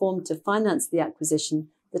consortium formed to finance the acquisition,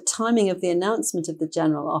 the timing of the announcement of the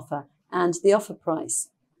general offer, and the offer price.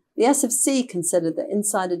 The SFC considered that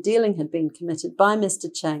insider dealing had been committed by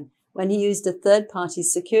Mr. Cheng when he used a third-party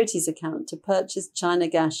securities account to purchase China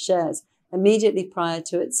Gas shares immediately prior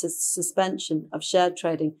to its suspension of share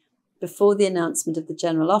trading before the announcement of the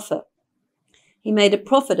general offer. He made a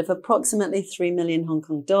profit of approximately 3 million Hong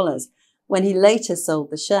Kong dollars when he later sold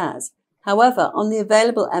the shares. However, on the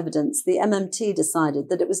available evidence, the MMT decided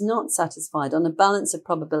that it was not satisfied on a balance of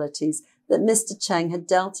probabilities that Mr. Cheng had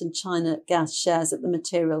dealt in China Gas shares at the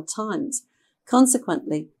material times.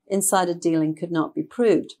 Consequently, insider dealing could not be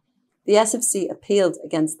proved. The SFC appealed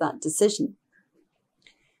against that decision.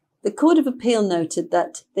 The Court of Appeal noted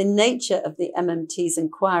that the nature of the MMT's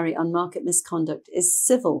inquiry on market misconduct is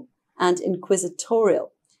civil and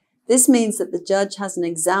inquisitorial. This means that the judge has an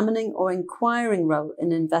examining or inquiring role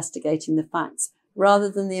in investigating the facts, rather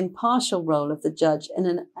than the impartial role of the judge in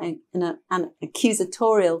an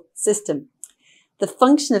accusatorial system. The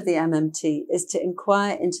function of the MMT is to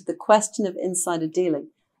inquire into the question of insider dealing,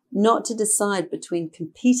 not to decide between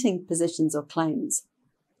competing positions or claims.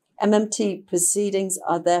 MMT proceedings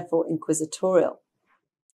are therefore inquisitorial.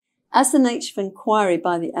 As the nature of inquiry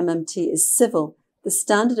by the MMT is civil, the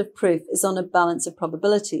standard of proof is on a balance of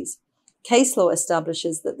probabilities. Case law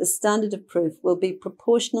establishes that the standard of proof will be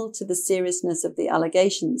proportional to the seriousness of the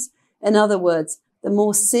allegations. In other words, the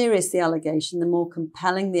more serious the allegation, the more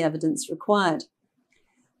compelling the evidence required.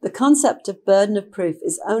 The concept of burden of proof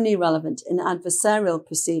is only relevant in adversarial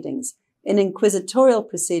proceedings. In inquisitorial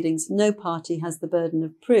proceedings, no party has the burden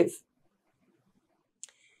of proof.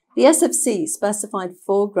 The SFC specified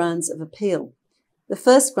 4 grounds of appeal. The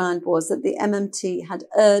first ground was that the MMT had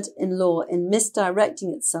erred in law in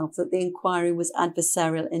misdirecting itself that the inquiry was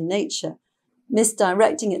adversarial in nature,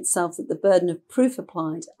 misdirecting itself that the burden of proof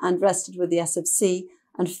applied and rested with the SFC,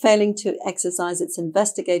 and failing to exercise its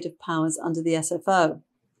investigative powers under the SFO.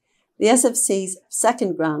 The SFC's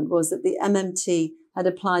second ground was that the MMT had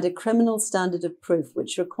applied a criminal standard of proof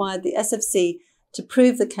which required the SFC to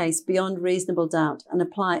prove the case beyond reasonable doubt and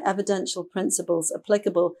apply evidential principles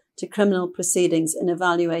applicable to criminal proceedings in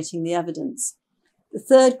evaluating the evidence. The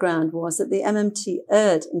third ground was that the MMT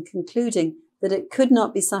erred in concluding that it could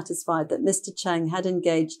not be satisfied that Mr. Cheng had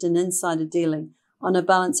engaged in insider dealing on a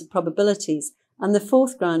balance of probabilities, and the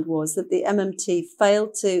fourth ground was that the MMT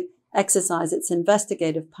failed to exercise its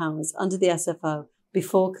investigative powers under the SFO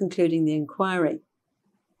before concluding the inquiry.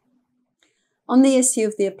 On the issue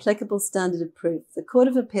of the applicable standard of proof, the Court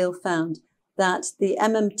of Appeal found that the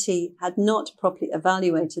MMT had not properly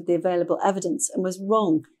evaluated the available evidence and was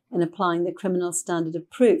wrong in applying the criminal standard of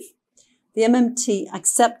proof. The MMT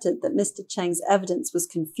accepted that Mr. Cheng's evidence was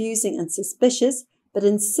confusing and suspicious, but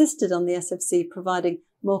insisted on the SFC providing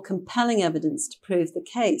more compelling evidence to prove the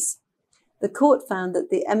case. The court found that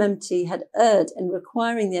the MMT had erred in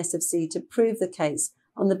requiring the SFC to prove the case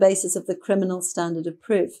on the basis of the criminal standard of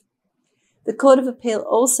proof. The Court of Appeal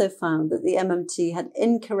also found that the MMT had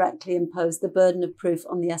incorrectly imposed the burden of proof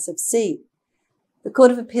on the SFC. The Court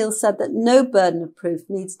of Appeal said that no burden of proof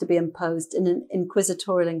needs to be imposed in an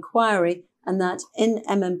inquisitorial inquiry, and that in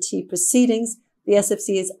MMT proceedings, the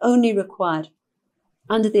SFC is only required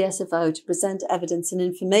under the SFO to present evidence and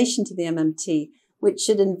information to the MMT, which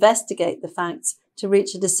should investigate the facts to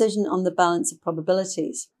reach a decision on the balance of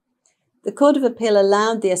probabilities. The Court of Appeal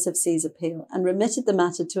allowed the SFC's appeal and remitted the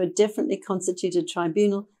matter to a differently constituted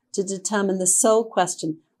tribunal to determine the sole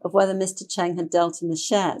question of whether Mr. Cheng had dealt in the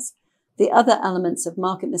shares. The other elements of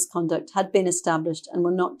market misconduct had been established and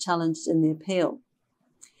were not challenged in the appeal.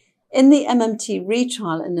 In the MMT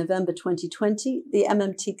retrial in November 2020, the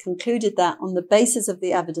MMT concluded that, on the basis of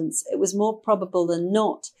the evidence, it was more probable than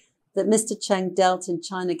not that Mr. Cheng dealt in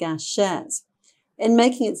China Gas shares. In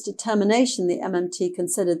making its determination, the MMT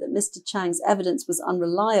considered that Mr. Chang's evidence was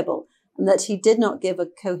unreliable and that he did not give a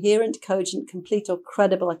coherent, cogent, complete or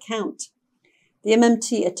credible account. The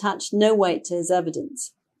MMT attached no weight to his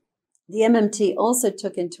evidence. The MMT also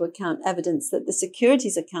took into account evidence that the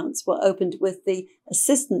securities accounts were opened with the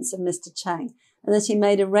assistance of Mr. Cheng and that he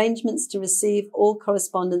made arrangements to receive all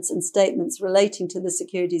correspondence and statements relating to the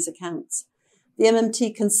securities accounts. The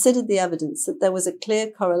MMT considered the evidence that there was a clear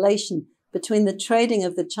correlation between the trading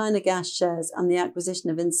of the China Gas shares and the acquisition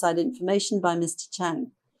of inside information by Mr.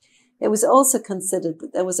 Cheng. It was also considered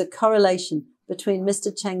that there was a correlation between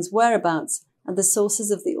Mr. Cheng's whereabouts and the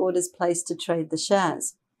sources of the orders placed to trade the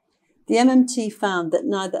shares. The MMT found that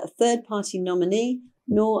neither a third-party nominee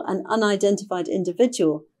nor an unidentified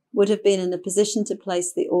individual would have been in a position to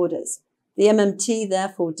place the orders. The MMT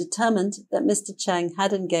therefore determined that Mr. Cheng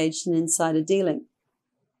had engaged in insider dealing.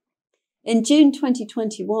 In June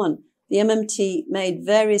 2021, the MMT made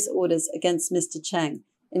various orders against Mr. Cheng,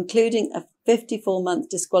 including a 54-month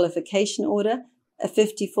disqualification order, a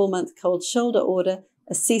 54-month cold shoulder order,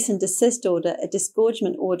 a cease and desist order, a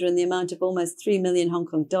disgorgement order in the amount of almost 3 million Hong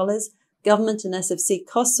Kong dollars, government and SFC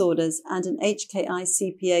costs orders, and an HKI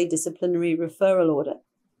CPA disciplinary referral order.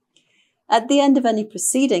 At the end of any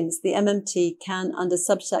proceedings, the MMT can, under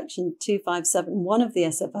subsection 2571 of the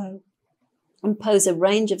SFO, impose a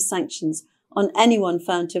range of sanctions on anyone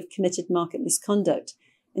found to have committed market misconduct,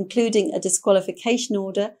 including a disqualification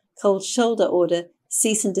order, cold shoulder order,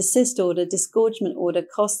 cease and desist order, disgorgement order,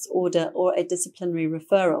 costs order, or a disciplinary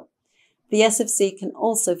referral. The SFC can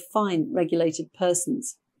also fine regulated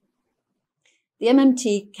persons. The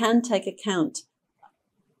MMT can take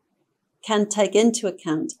into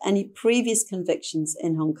account any previous convictions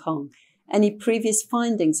in Hong Kong, any previous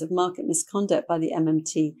findings of market misconduct by the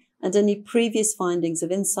MMT, and any previous findings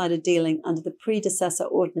of insider dealing under the predecessor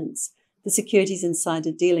ordinance, the Securities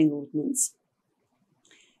Insider Dealing Ordinance.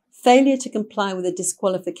 Failure to comply with a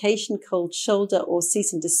disqualification, cold shoulder, or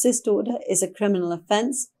cease and desist order is a criminal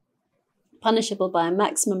offence, punishable by a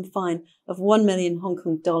maximum fine of 1 million Hong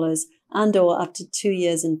Kong dollars and/or up to 2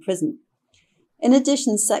 years in prison. In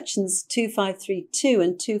addition, sections 2532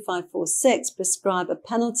 and 2546 prescribe a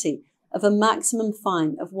penalty of a maximum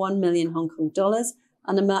fine of 1 million Hong Kong dollars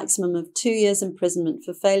and a maximum of 2 years imprisonment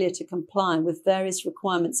for failure to comply with various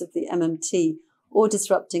requirements of the MMT or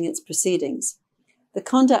disrupting its proceedings. The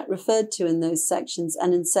conduct referred to in those sections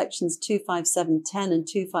and in sections 25710 and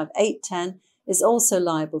 25810 is also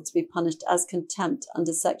liable to be punished as contempt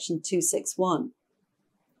under section 261.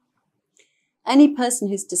 Any person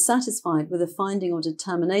who's dissatisfied with a finding or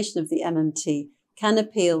determination of the MMT can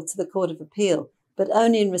appeal to the Court of Appeal, but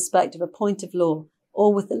only in respect of a point of law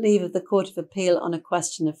or with the leave of the Court of Appeal on a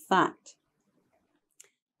question of fact.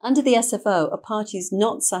 Under the SFO, a party who's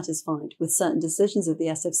not satisfied with certain decisions of the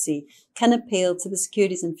SFC can appeal to the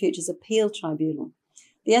Securities and Futures Appeal Tribunal.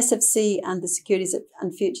 The SFC and the Securities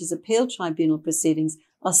and Futures Appeal Tribunal proceedings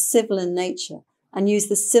are civil in nature and use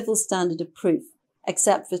the civil standard of proof,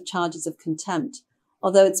 except for charges of contempt,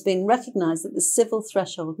 although it's been recognised that the civil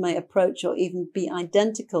threshold may approach or even be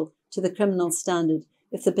identical to the criminal standard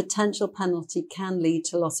if the potential penalty can lead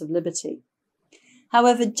to loss of liberty.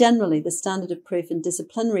 However, generally, the standard of proof in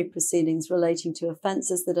disciplinary proceedings relating to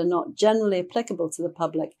offences that are not generally applicable to the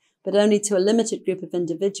public, but only to a limited group of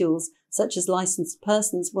individuals, such as licensed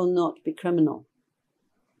persons, will not be criminal.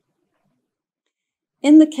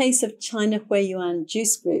 In the case of China Huiyuan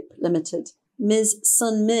Juice Group Limited, Ms.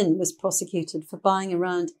 Sun Min was prosecuted for buying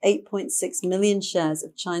around 8.6 million shares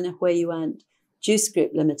of China Huiyuan Juice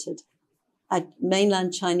Group Limited, a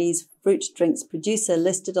mainland Chinese fruit drinks producer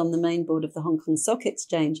listed on the main board of the Hong Kong Stock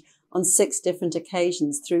Exchange on 6 different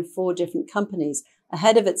occasions through 4 different companies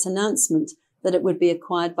ahead of its announcement that it would be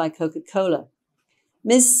acquired by Coca-Cola.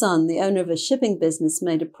 Ms. Sun, the owner of a shipping business,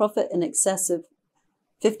 made a profit in excess of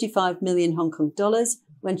 55 million Hong Kong dollars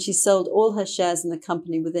when she sold all her shares in the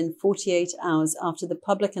company within 48 hours after the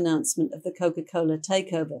public announcement of the Coca-Cola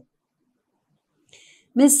takeover.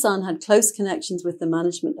 Ms. Sun had close connections with the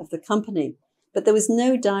management of the company, but there was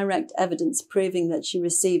no direct evidence proving that she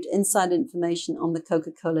received inside information on the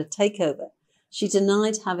Coca-Cola takeover. She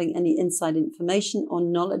denied having any inside information or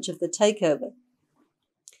knowledge of the takeover.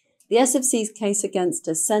 The SFC's case against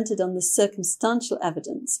her centred on the circumstantial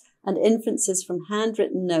evidence and inferences from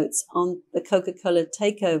handwritten notes on the Coca-Cola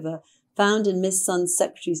takeover found in Ms. Sun's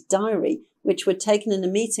secretary's diary, which were taken in a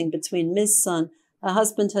meeting between Ms. Sun, her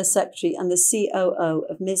husband, her secretary, and the COO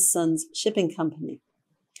of Ms. Sun's shipping company.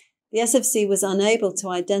 The SFC was unable to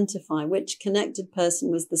identify which connected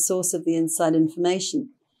person was the source of the inside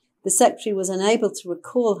information. The secretary was unable to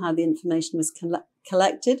recall how the information was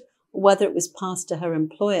collected or whether it was passed to her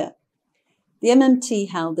employer. The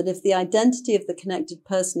MMT held that if the identity of the connected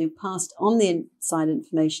person who passed on the inside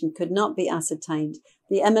information could not be ascertained,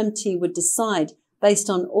 the MMT would decide, based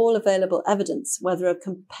on all available evidence, whether a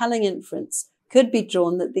compelling inference could be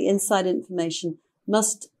drawn that the inside information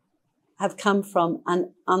must have come from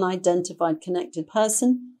an unidentified connected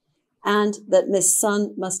person and that Miss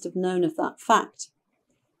Sun must have known of that fact.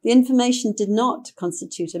 The information did not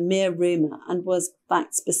constitute a mere rumour and was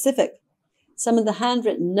fact-specific. Some of the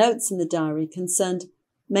handwritten notes in the diary concerned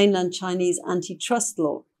mainland Chinese antitrust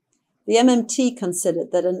law. The MMT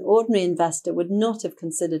considered that an ordinary investor would not have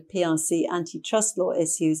considered PRC antitrust law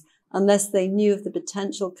issues unless they knew of the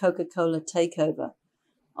potential Coca-Cola takeover.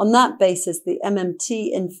 On that basis, the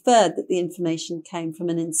MMT inferred that the information came from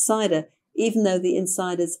an insider, even though the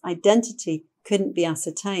insider's identity couldn't be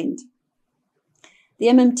ascertained. The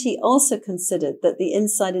MMT also considered that the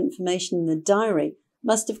inside information in the diary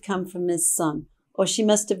must have come from Ms. Sun, or she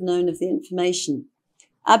must have known of the information,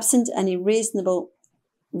 absent any reasonable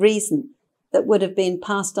reason that would have been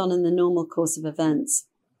passed on in the normal course of events.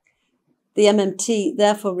 The MMT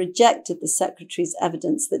therefore rejected the secretary's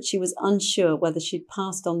evidence that she was unsure whether she'd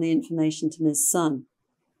passed on the information to Ms. Sun.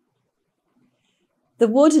 The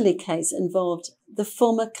Waterley case involved the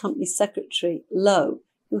former company secretary, Lowe,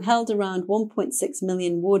 who held around 1.6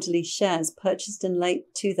 million Waterley shares purchased in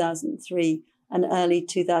late 2003 and early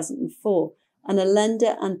 2004, and a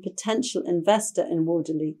lender and potential investor in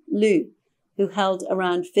Waterley, Liu, who held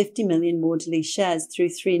around 50 million Waterley shares through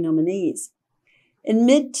 3 nominees. In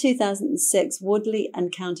mid-2006, Waterley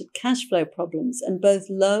encountered cash flow problems, and both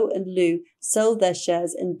Lowe and Liu sold their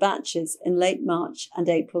shares in batches in late March and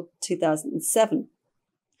April 2007.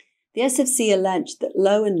 The SFC alleged that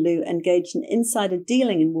Lowe and Liu engaged in insider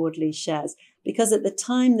dealing in Waterley shares because at the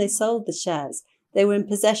time they sold the shares, they were in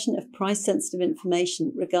possession of price-sensitive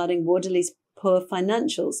information regarding Waterley's poor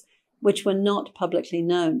financials, which were not publicly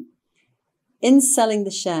known. In selling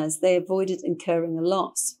the shares, they avoided incurring a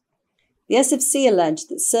loss. The SFC alleged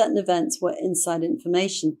that certain events were inside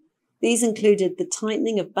information. These included the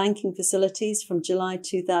tightening of banking facilities from July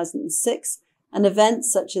 2006 and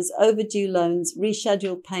events such as overdue loans,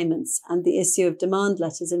 rescheduled payments, and the issue of demand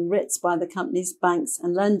letters and writs by the company's banks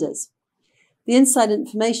and lenders. The inside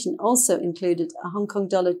information also included a Hong Kong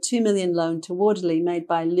dollar 2 million loan to Waterley made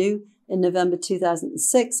by Liu in November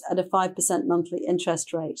 2006 at a 5% monthly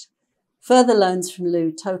interest rate. Further loans from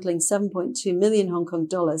Liu totaling 7.2 million Hong Kong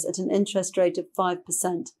dollars at an interest rate of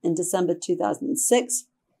 5% in December 2006.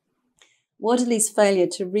 Waterley's failure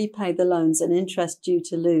to repay the loans and interest due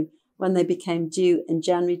to Liu when they became due in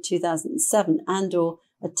January 2007 and/or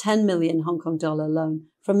a 10 million Hong Kong dollar loan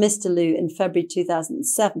from Mr. Liu in February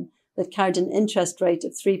 2007 that carried an interest rate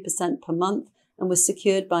of 3% per month and was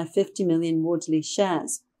secured by 50 million Waterley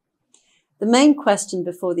shares. The main question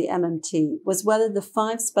before the MMT was whether the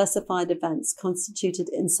 5 specified events constituted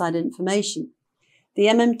inside information. The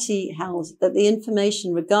MMT held that the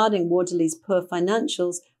information regarding Waterley's poor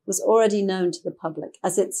financials was already known to the public,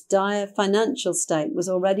 as its dire financial state was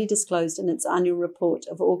already disclosed in its annual report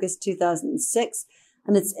of August 2006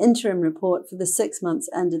 and its interim report for the 6 months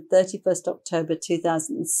ended 31st October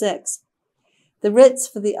 2006. The writs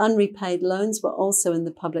for the unrepaid loans were also in the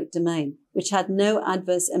public domain, which had no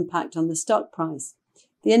adverse impact on the stock price.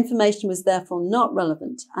 The information was therefore not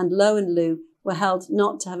relevant, and Lowe and Liu were held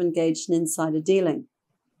not to have engaged in insider dealing.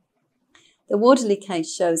 The Waterley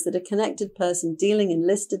case shows that a connected person dealing in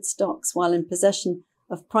listed stocks while in possession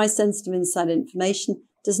of price-sensitive insider information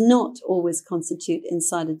does not always constitute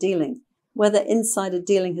insider dealing. Whether insider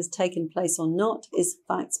dealing has taken place or not is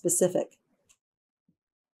fact-specific.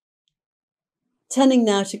 Turning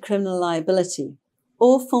now to criminal liability.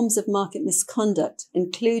 All forms of market misconduct,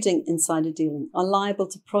 including insider dealing, are liable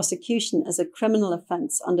to prosecution as a criminal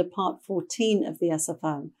offence under Part 14 of the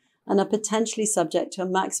SFO and are potentially subject to a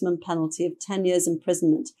maximum penalty of 10 years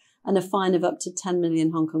imprisonment and a fine of up to 10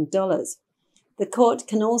 million Hong Kong dollars. The court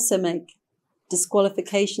can also make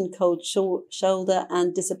disqualification, cold shoulder,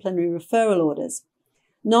 and disciplinary referral orders.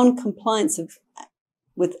 Non-compliance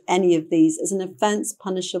with any of these is an offence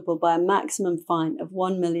punishable by a maximum fine of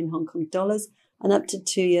 1 million Hong Kong dollars and up to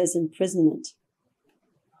 2 years imprisonment.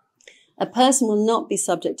 A person will not be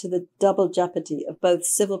subject to the double jeopardy of both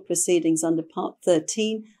civil proceedings under Part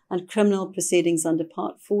 13 and criminal proceedings under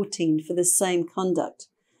Part 14 for the same conduct.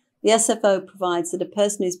 The SFO provides that a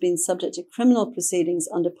person who's been subject to criminal proceedings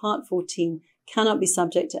under Part 14 cannot be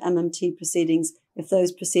subject to MMT proceedings if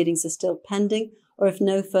those proceedings are still pending, or if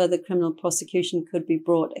no further criminal prosecution could be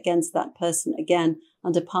brought against that person again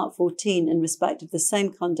under Part 14 in respect of the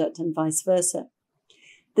same conduct and vice versa.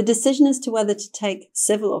 The decision as to whether to take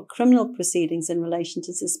civil or criminal proceedings in relation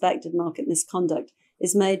to suspected market misconduct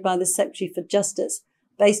is made by the Secretary for Justice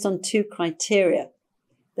based on two criteria: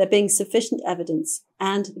 there being sufficient evidence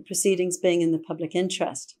and the proceedings being in the public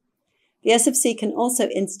interest. The SFC can also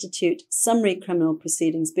institute summary criminal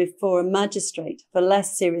proceedings before a magistrate for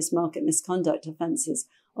less serious market misconduct offences,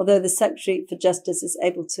 although the Secretary for Justice is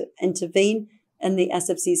able to intervene in the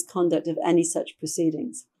SFC's conduct of any such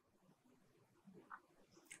proceedings.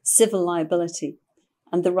 Civil liability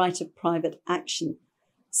and the right of private action.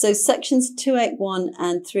 So sections 281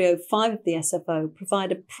 and 305 of the SFO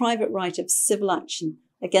provide a private right of civil action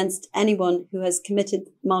against anyone who has committed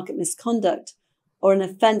market misconduct or an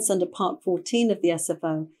offence under Part 14 of the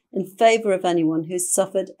SFO in favour of anyone who has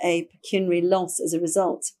suffered a pecuniary loss as a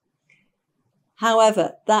result.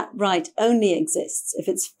 However, that right only exists if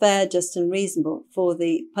it's fair, just and reasonable for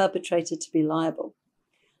the perpetrator to be liable.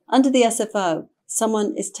 Under the SFO,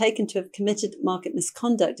 someone is taken to have committed market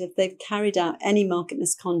misconduct if they've carried out any market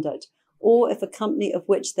misconduct, or if a company of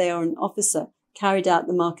which they are an officer carried out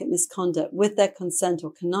the market misconduct with their consent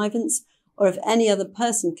or connivance, or if any other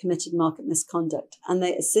person committed market misconduct and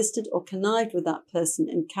they assisted or connived with that person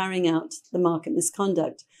in carrying out the market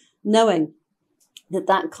misconduct, knowing that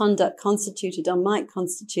that conduct constituted or might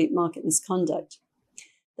constitute market misconduct.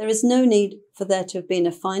 There is no need for there to have been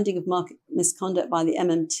a finding of market misconduct by the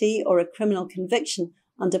MMT or a criminal conviction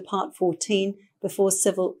under Part 14 before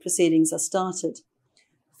civil proceedings are started.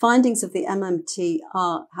 Findings of the MMT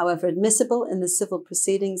are, however, admissible in the civil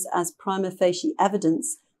proceedings as prima facie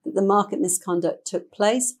evidence that the market misconduct took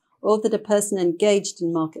place or that a person engaged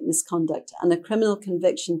in market misconduct, and a criminal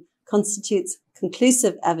conviction constitutes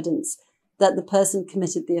conclusive evidence that the person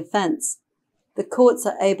committed the offence. The courts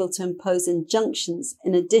are able to impose injunctions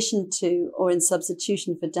in addition to or in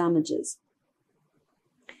substitution for damages.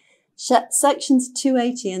 Sections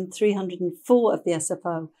 280 and 304 of the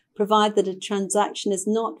SFO provide that a transaction is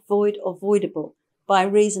not void or voidable by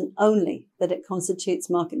reason only that it constitutes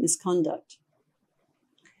market misconduct.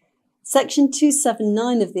 Section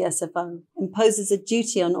 279 of the SFO imposes a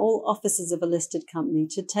duty on all officers of a listed company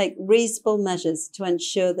to take reasonable measures to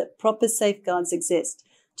ensure that proper safeguards exist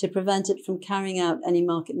to prevent it from carrying out any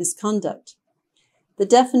market misconduct. The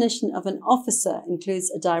definition of an officer includes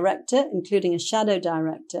a director, including a shadow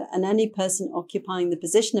director, and any person occupying the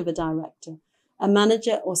position of a director, a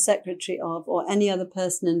manager or secretary of, or any other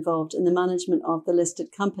person involved in the management of the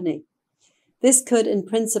listed company. This could, in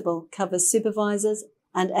principle, cover supervisors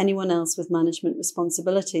and anyone else with management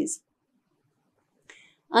responsibilities.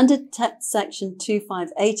 Under Section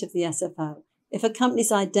 258 of the SFO, if a company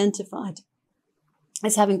is identified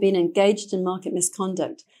as having been engaged in market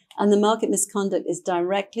misconduct, and the market misconduct is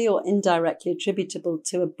directly or indirectly attributable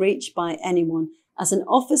to a breach by anyone as an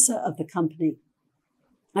officer of the company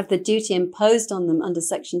of the duty imposed on them under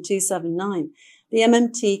Section 279, the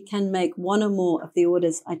MMT can make one or more of the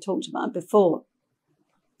orders I talked about before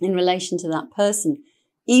in relation to that person,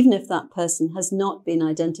 even if that person has not been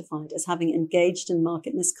identified as having engaged in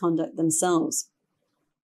market misconduct themselves.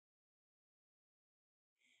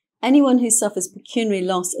 Anyone who suffers pecuniary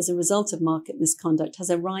loss as a result of market misconduct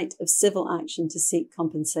has a right of civil action to seek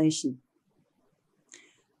compensation.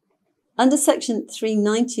 Under Section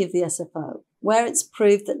 390 of the SFO, where it's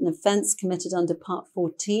proved that an offence committed under Part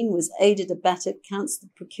 14 was aided, abetted,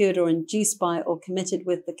 counselled, procured or induced by or committed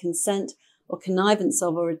with the consent or connivance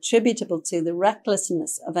of or attributable to the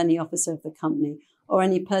recklessness of any officer of the company or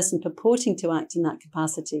any person purporting to act in that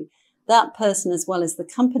capacity, that person as well as the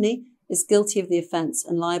company is guilty of the offence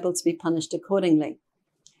and liable to be punished accordingly.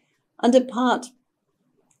 Under Part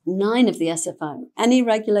 9 of the SFO, any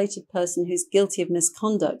regulated person who's guilty of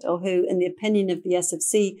misconduct or who, in the opinion of the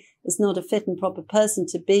SFC, is not a fit and proper person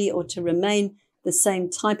to be or to remain the same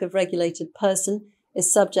type of regulated person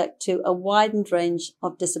is subject to a widened range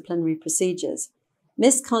of disciplinary procedures.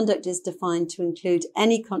 Misconduct is defined to include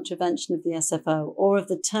any contravention of the SFO or of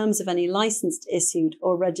the terms of any licence issued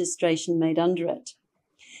or registration made under it.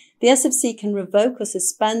 The SFC can revoke or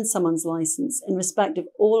suspend someone's licence in respect of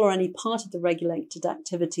all or any part of the regulated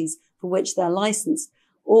activities for which they're licensed,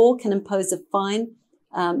 or can impose a fine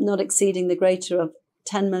not exceeding the greater of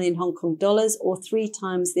 10 million Hong Kong dollars or 3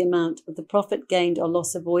 times the amount of the profit gained or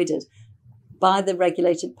loss avoided by the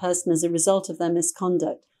regulated person as a result of their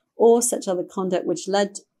misconduct, or such other conduct which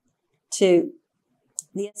led to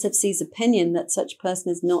the SFC's opinion that such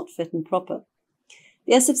person is not fit and proper.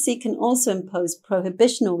 The SFC can also impose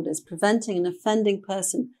prohibition orders preventing an offending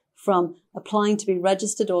person from applying to be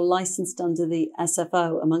registered or licensed under the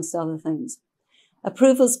SFO, amongst other things.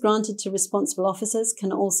 Approvals granted to responsible officers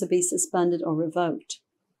can also be suspended or revoked.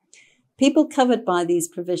 People covered by these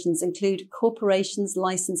provisions include corporations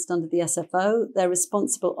licensed under the SFO, their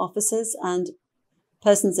responsible officers, and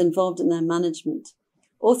persons involved in their management.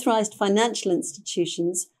 Authorized financial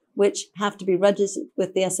institutions, which have to be registered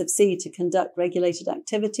with the SFC to conduct regulated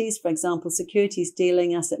activities, for example, securities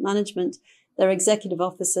dealing, asset management, their executive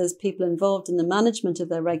officers, people involved in the management of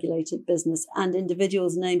their regulated business, and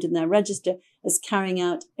individuals named in their register as carrying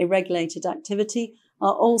out a regulated activity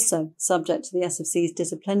are also subject to the SFC's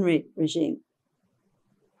disciplinary regime.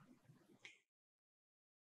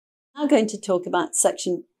 I'm now going to talk about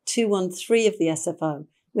Section 213 of the SFO,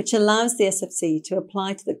 which allows the SFC to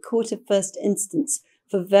apply to the Court of First Instance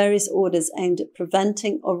for various orders aimed at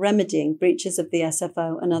preventing or remedying breaches of the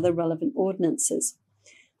SFO and other relevant ordinances.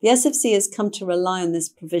 The SFC has come to rely on this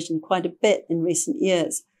provision quite a bit in recent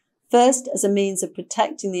years. First, as a means of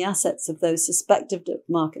protecting the assets of those suspected of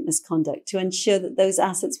market misconduct to ensure that those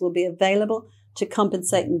assets will be available to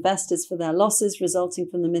compensate investors for their losses resulting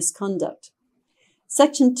from the misconduct.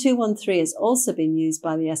 Section 213 has also been used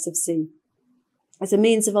by the SFC as a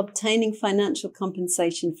means of obtaining financial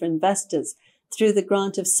compensation for investors through the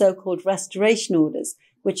grant of so-called restoration orders,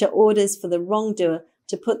 which are orders for the wrongdoer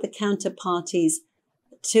to put the counterparties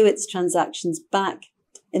to its transactions back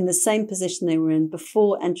in the same position they were in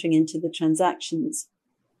before entering into the transactions.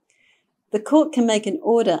 The court can make an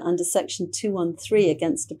order under Section 213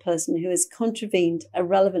 against a person who has contravened a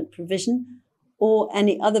relevant provision or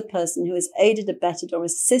any other person who has aided, abetted, or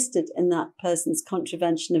assisted in that person's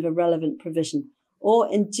contravention of a relevant provision,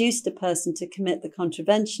 or induced a person to commit the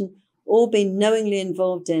contravention, or been knowingly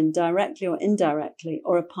involved in, directly or indirectly,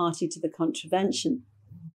 or a party to the contravention.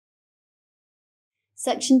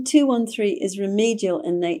 Section 213 is remedial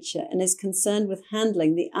in nature and is concerned with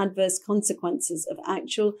handling the adverse consequences of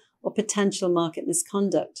actual or potential market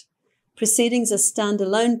misconduct. Proceedings are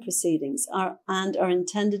standalone proceedings and are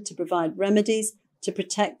intended to provide remedies to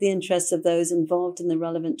protect the interests of those involved in the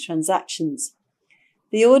relevant transactions.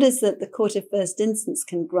 The orders that the Court of First Instance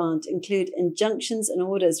can grant include injunctions and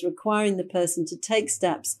orders requiring the person to take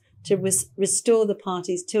steps to restore the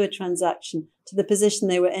parties to a transaction to the position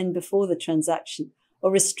they were in before the transaction,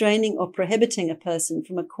 or restraining or prohibiting a person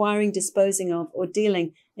from acquiring, disposing of, or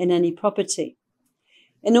dealing in any property.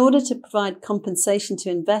 In order to provide compensation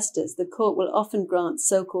to investors, the court will often grant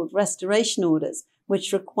so-called restoration orders,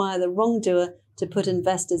 which require the wrongdoer to put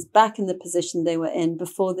investors back in the position they were in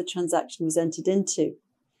before the transaction was entered into.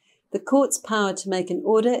 The court's power to make an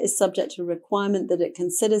order is subject to a requirement that it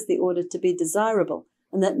considers the order to be desirable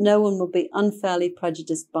and that no one will be unfairly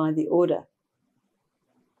prejudiced by the order.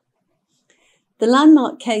 The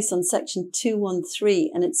landmark case on Section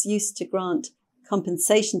 213 and its use to grant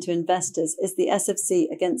compensation to investors is the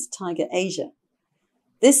SFC against Tiger Asia.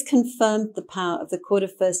 This confirmed the power of the Court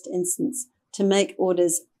of First Instance to make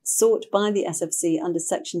orders sought by the SFC under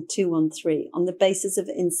Section 213 on the basis of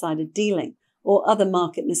insider dealing or other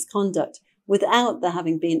market misconduct without there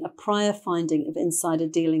having been a prior finding of insider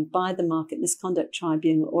dealing by the Market Misconduct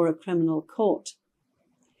Tribunal or a criminal court.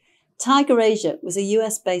 Tiger Asia was a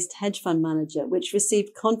US-based hedge fund manager which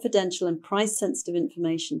received confidential and price-sensitive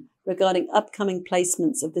information regarding upcoming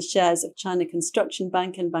placements of the shares of China Construction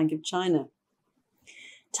Bank and Bank of China.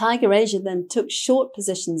 Tiger Asia then took short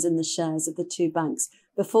positions in the shares of the two banks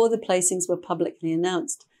before the placings were publicly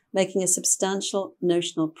announced, making a substantial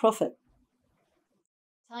notional profit.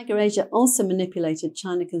 Tiger Asia also manipulated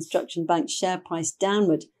China Construction Bank's share price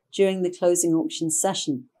downward during the closing auction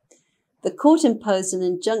session. The court imposed an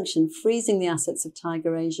injunction freezing the assets of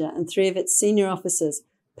Tiger Asia and 3 of its senior officers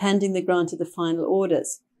pending the grant of the final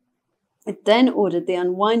orders. It then ordered the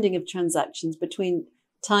unwinding of transactions between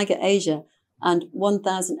Tiger Asia and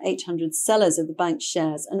 1,800 sellers of the bank's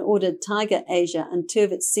shares and ordered Tiger Asia and 2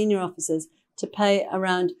 of its senior officers to pay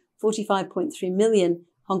around 45.3 million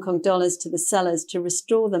Hong Kong dollars to the sellers to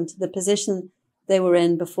restore them to the position they were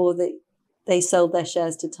in before they sold their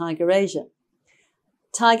shares to Tiger Asia.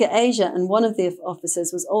 Tiger Asia and 1 of the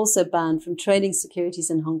officers was also banned from trading securities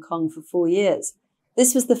in Hong Kong for 4 years.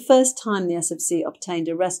 This was the first time the SFC obtained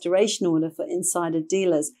a restoration order for insider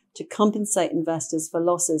dealers to compensate investors for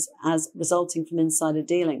losses as resulting from insider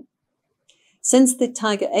dealing. Since the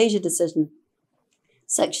Tiger Asia decision,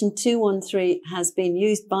 Section 213 has been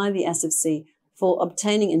used by the SFC for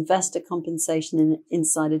obtaining investor compensation in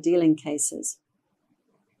insider dealing cases.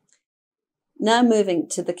 Now moving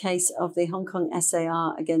to the case of the Hong Kong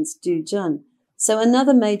SAR against Du Jun. So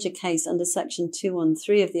another major case under Section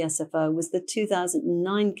 213 of the SFO was the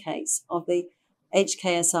 2009 case of the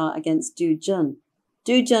HKSR against Du Jun.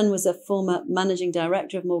 Du Jun was a former managing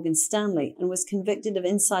director of Morgan Stanley and was convicted of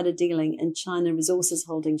insider dealing in China Resources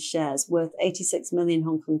Holdings shares worth 86 million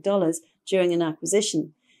Hong Kong dollars during an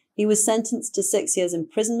acquisition. He was sentenced to 6 years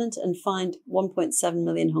imprisonment and fined 1.7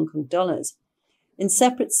 million Hong Kong dollars. In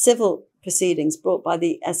separate civil proceedings brought by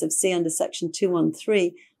the SFC under Section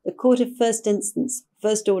 213, the Court of First Instance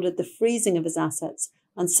first ordered the freezing of his assets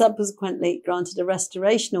and subsequently granted a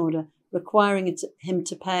restoration order requiring him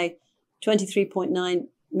to pay 23.9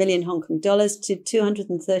 million Hong Kong dollars to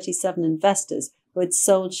 237 investors who had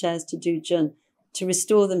sold shares to Du Jun to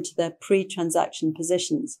restore them to their pre-transaction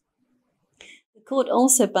positions. The court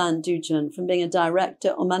also banned Du Jun from being a director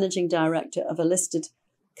or managing director of a listed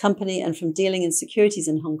company and from dealing in securities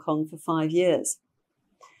in Hong Kong for 5 years.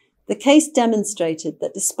 The case demonstrated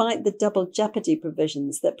that despite the double jeopardy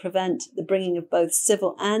provisions that prevent the bringing of both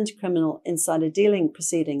civil and criminal insider dealing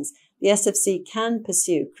proceedings, the SFC can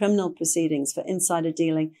pursue criminal proceedings for insider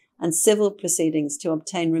dealing and civil proceedings to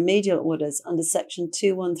obtain remedial orders under Section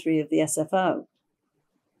 213 of the SFO.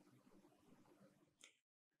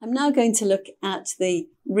 I'm now going to look at the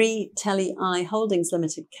Re-Tele-I Holdings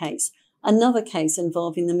Limited case, another case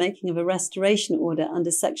involving the making of a restoration order under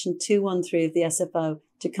Section 213 of the SFO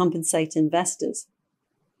to compensate investors.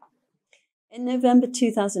 In November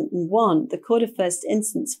 2001, the Court of First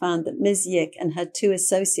Instance found that Ms. Yik and her 2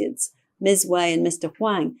 associates, Ms. Wei and Mr.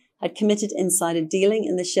 Huang, had committed insider dealing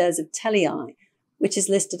in the shares of Tele-I, which is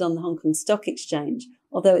listed on the Hong Kong Stock Exchange,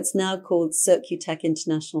 although it's now called Circutech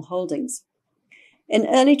International Holdings. In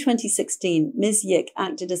early 2016, Ms. Yik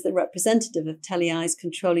acted as the representative of Tele-I's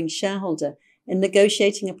controlling shareholder in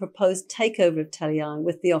negotiating a proposed takeover of Tele-I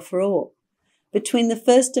with the offeror. Between the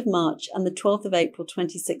 1st of March and the 12th of April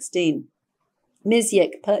 2016, Ms.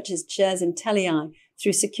 Yik purchased shares in Tele-I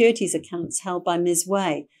through securities accounts held by Ms.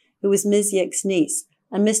 Wei, who was Ms. Yik's niece,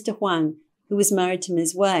 and Mr. Huang, who was married to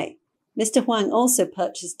Ms. Wei. Mr. Huang also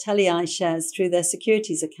purchased Tele-I shares through their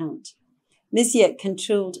securities account. Ms. Yik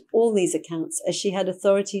controlled all these accounts as she had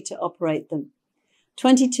authority to operate them.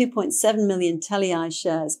 22.7 million Tele-I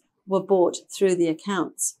shares were bought through the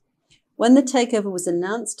accounts. When the takeover was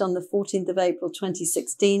announced on the 14th of April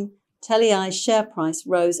 2016, Tele-I's share price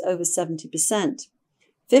rose over 70%.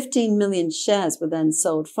 15 million shares were then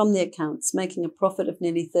sold from the accounts, making a profit of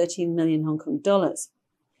nearly 13 million Hong Kong dollars.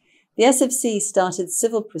 The SFC started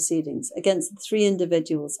civil proceedings against the 3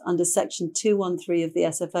 individuals under Section 213 of the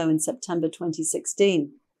SFO in September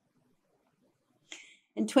 2016.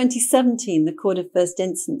 In 2017, the Court of First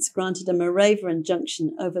Instance granted a Moreover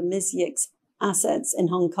injunction over Ms. Yik's assets in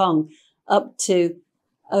Hong Kong up to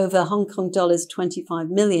over Hong Kong dollars 25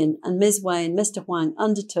 million, and Ms. Wei and Mr. Huang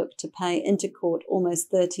undertook to pay into court almost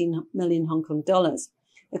 13 million Hong Kong dollars,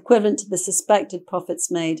 equivalent to the suspected profits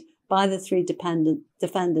made by the 3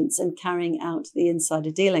 defendants in carrying out the insider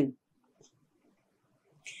dealing.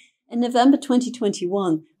 In November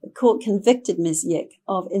 2021, the court convicted Ms. Yik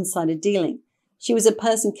of insider dealing. She was a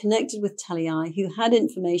person connected with Tele-I who had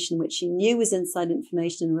information which she knew was inside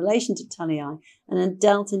information in relation to Tele-I and had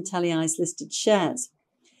dealt in Tele-I's listed shares.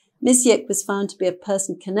 Ms. Yik was found to be a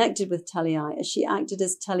person connected with Tele-I as she acted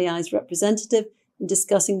as Tele-I's representative in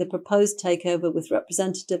discussing the proposed takeover with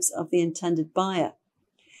representatives of the intended buyer.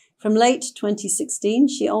 From late 2016,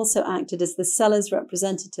 she also acted as the seller's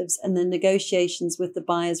representatives in the negotiations with the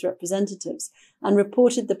buyer's representatives and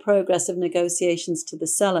reported the progress of negotiations to the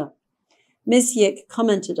seller. Ms. Yik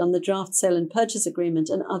commented on the draft sale and purchase agreement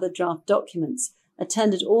and other draft documents,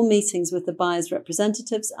 attended all meetings with the buyer's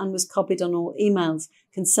representatives, and was copied on all emails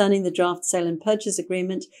concerning the draft sale and purchase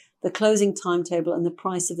agreement, the closing timetable, and the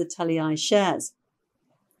price of the Tele-I shares.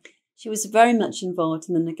 She was very much involved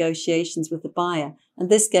in the negotiations with the buyer, and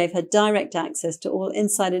this gave her direct access to all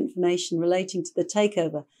inside information relating to the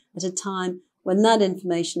takeover at a time when that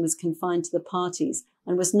information was confined to the parties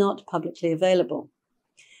and was not publicly available.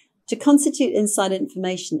 To constitute inside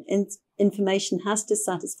information, information has to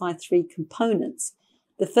satisfy 3 components.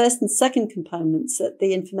 The first and second components, that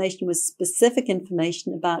the information was specific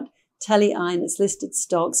information about Tele-I and its listed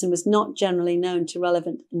stocks and was not generally known to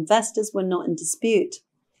relevant investors, were not in dispute.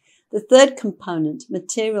 The third component,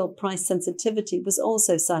 material price sensitivity, was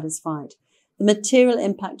also satisfied. The material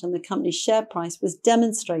impact on the company's share price was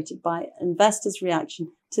demonstrated by investors'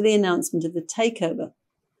 reaction to the announcement of the takeover.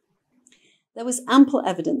 There was ample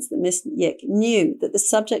evidence that Ms. Yik knew that the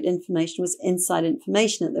subject information was inside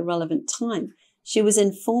information at the relevant time, She was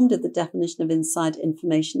informed of the definition of inside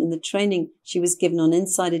information in the training she was given on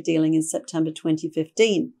insider dealing in September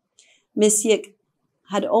 2015. Ms. Yik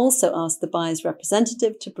had also asked the buyer's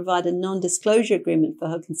representative to provide a non-disclosure agreement for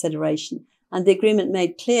her consideration, and the agreement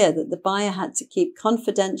made clear that the buyer had to keep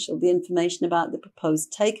confidential the information about the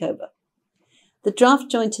proposed takeover. The draft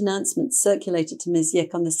joint announcement circulated to Ms.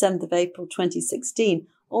 Yik on the 7th of April 2016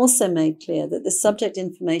 also made clear that the subject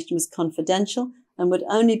information was confidential and would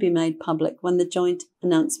only be made public when the joint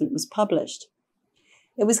announcement was published.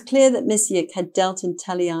 It was clear that Ms. Yik had dealt in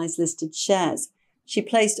TeleEye's listed shares. She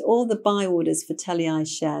placed all the buy orders for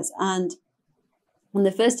TeleEye's shares, and on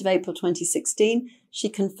the 1st of April 2016, she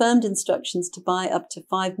confirmed instructions to buy up to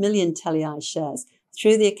 5 million TeleEye shares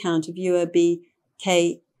through the account of UOB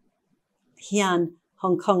K Hian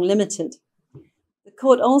Hong Kong Limited. The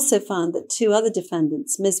court also found that two other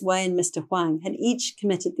defendants, Ms. Wei and Mr. Huang, had each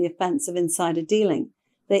committed the offence of insider dealing.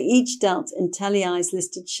 They each dealt in TeleEye's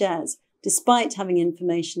listed shares, despite having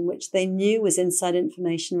information which they knew was inside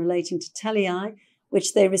information relating to TeleEye,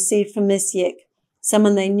 which they received from Ms. Yik,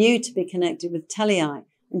 someone they knew to be connected with TeleEye,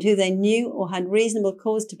 and who they knew or had reasonable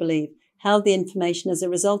cause to believe held the information as a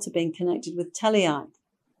result of being connected with TeleEye.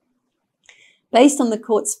 Based on the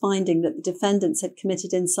court's finding that the defendants had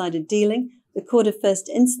committed insider dealing, the Court of First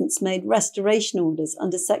Instance made restoration orders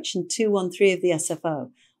under Section 213 of the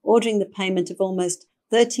SFO, ordering the payment of almost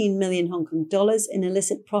 13 million Hong Kong dollars in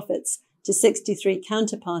illicit profits to 63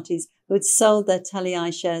 counterparties who had sold their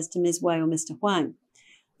TeleEye shares to Ms. Wei or Mr. Huang.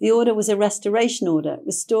 The order was a restoration order,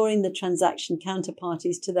 restoring the transaction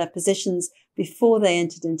counterparties to their positions before they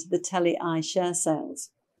entered into the TeleEye share sales.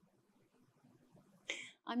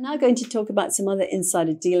 I'm now going to talk about some other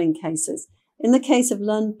insider dealing cases. In the case of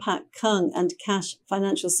Lun Pak Kung and Cash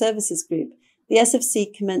Financial Services Group, the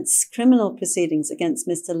SFC commenced criminal proceedings against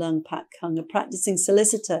Mr. Lun Pak Kung, a practicing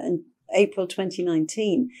solicitor, in April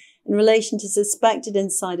 2019 in relation to suspected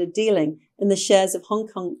insider dealing in the shares of Hong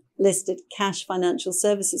Kong-listed Cash Financial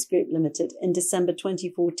Services Group Limited in December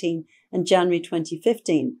 2014 and January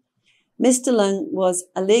 2015. Mr. Lung was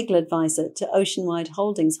a legal advisor to Oceanwide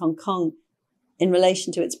Holdings Hong Kong in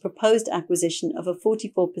relation to its proposed acquisition of a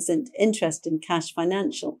 44% interest in Cash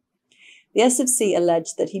Financial. The SFC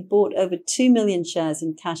alleged that he bought over 2 million shares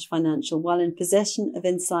in Cash Financial while in possession of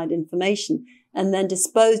inside information and then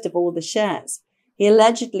disposed of all the shares. He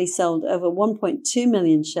allegedly sold over 1.2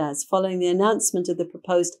 million shares following the announcement of the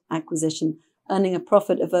proposed acquisition, earning a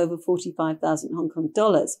profit of over 45,000 Hong Kong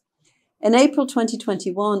dollars. In April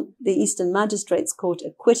 2021, the Eastern Magistrates Court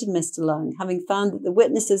acquitted Mr. Lung, having found that the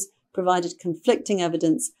witnesses provided conflicting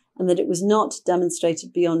evidence and that it was not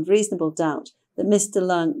demonstrated beyond reasonable doubt that Mr.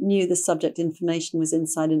 Lung knew the subject information was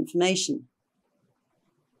inside information.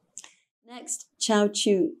 Next, Chao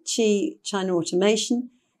Chu Chi China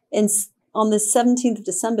Automation. On the 17th of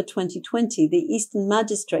December 2020, the Eastern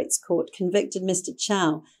Magistrates Court convicted Mr.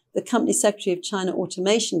 Chao, the Company Secretary of China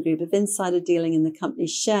Automation Group, of insider dealing in the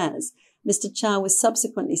company's shares. Mr. Chao was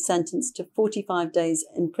subsequently sentenced to 45 days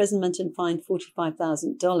imprisonment and fined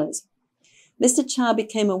 $45,000. Mr. Chao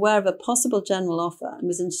became aware of a possible general offer and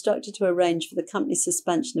was instructed to arrange for the company's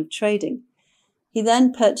suspension of trading. He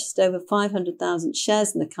then purchased over 500,000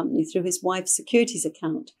 shares in the company through his wife's securities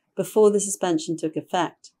account before the suspension took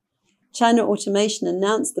effect. China Automation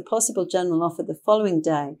announced the possible general offer the following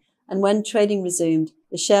day, and when trading resumed,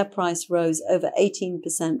 the share price rose over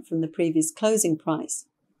 18% from the previous closing price.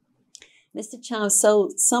 Mr. Chao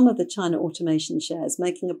sold some of the China Automation shares,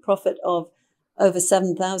 making a profit of over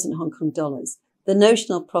 7,000 Hong Kong dollars. The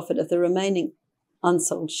notional profit of the remaining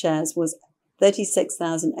unsold shares was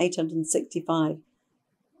 36,865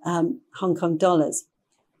 Hong Kong dollars.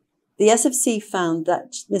 The SFC found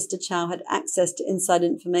that Mr. Chao had access to inside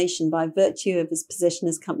information by virtue of his position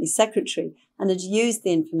as company secretary and had used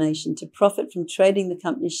the information to profit from trading the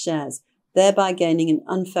company's shares, thereby gaining an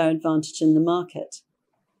unfair advantage in the market.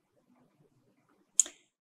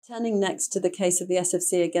 Turning next to the case of the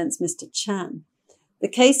SFC against Mr. Chan. The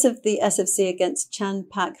case of the SFC against Chan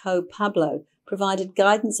Pak Ho Pablo provided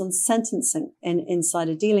guidance on sentencing in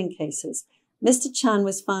insider dealing cases. Mr. Chan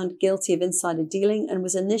was found guilty of insider dealing and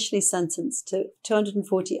was initially sentenced to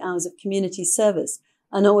 240 hours of community service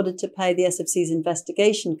and ordered to pay the SFC's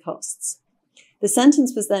investigation costs. The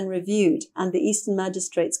sentence was then reviewed, and the Eastern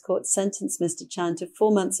Magistrates Court sentenced Mr. Chan to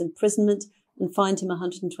 4 months imprisonment and fined him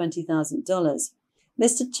 $120,000.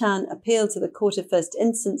 Mr. Chan appealed to the Court of First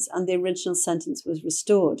Instance and the original sentence was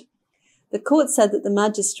restored. The court said that the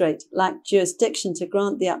magistrate lacked jurisdiction to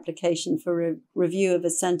grant the application for review of a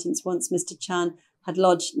sentence once Mr. Chan had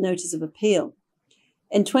lodged notice of appeal.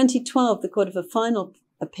 In 2012, the Court of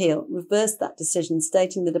appeal reversed that decision,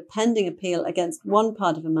 stating that a pending appeal against one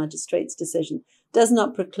part of a magistrate's decision does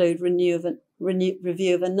not preclude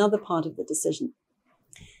review of another part of the decision.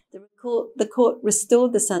 The court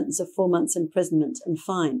restored the sentence of 4 months imprisonment and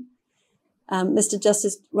fine. Mr.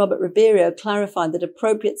 Justice Robert Ribeiro clarified that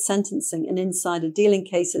appropriate sentencing in insider dealing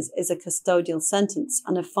cases is a custodial sentence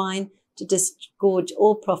and a fine to disgorge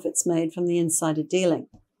all profits made from the insider dealing.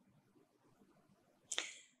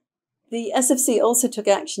 The SFC also took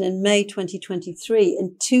action in May 2023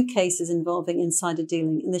 in 2 cases involving insider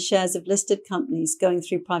dealing in the shares of listed companies going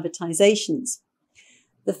through privatizations.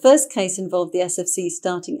 The first case involved the SFC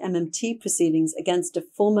starting MMT proceedings against a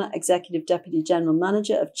former Executive Deputy General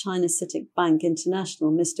Manager of China CITIC Bank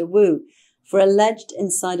International, Mr. Wu, for alleged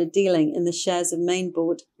insider dealing in the shares of main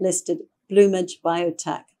board listed Bloomage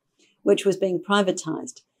Biotech, which was being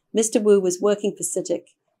privatized. Mr. Wu was working for CITIC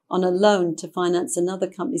on a loan to finance another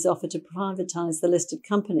company's offer to privatize the listed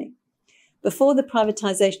company. Before the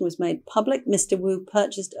privatization was made public, Mr. Wu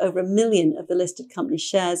purchased over 1 million of the listed company's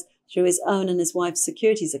shares through his own and his wife's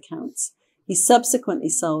securities accounts. He subsequently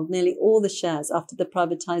sold nearly all the shares after the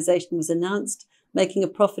privatization was announced, making a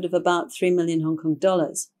profit of about 3 million Hong Kong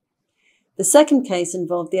dollars. The second case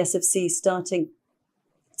involved the SFC starting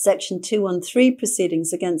Section 213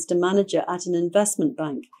 proceedings against a manager at an investment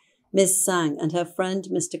bank, Ms. Zhang, and her friend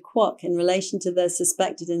Mr. Kwok in relation to their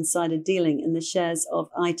suspected insider dealing in the shares of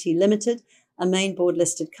IT Limited, a main board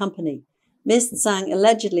listed company. Ms. Zhang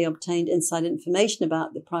allegedly obtained inside information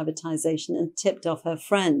about the privatization and tipped off her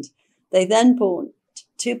friend. They then bought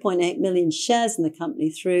 2.8 million shares in the company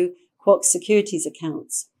through Kwok's securities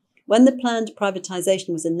accounts. When the planned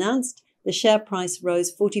privatization was announced, the share price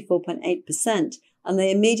rose 44.8%, and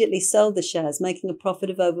they immediately sold the shares, making a profit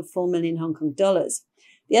of over 4 million Hong Kong dollars.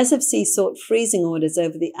 The SFC sought freezing orders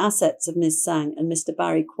over the assets of Ms. Zhang and Mr.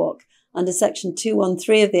 Barry Kwok under Section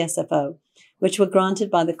 213 of the SFO, which were granted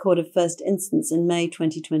by the Court of First Instance in May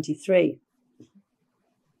 2023.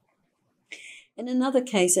 In another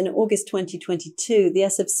case, in August 2022, the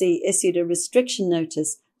SFC issued a restriction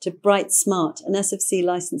notice to Bright Smart, an SFC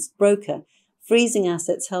licensed broker, freezing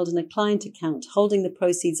assets held in a client account holding the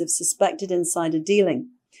proceeds of suspected insider dealing.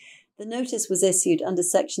 The notice was issued under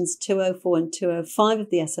Sections 204 and 205 of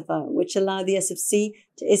the SFO, which allow the SFC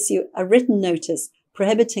to issue a written notice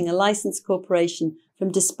prohibiting a licensed corporation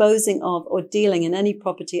from disposing of or dealing in any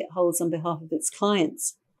property it holds on behalf of its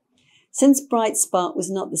clients. Since Bright Smart was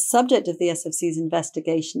not the subject of the SFC's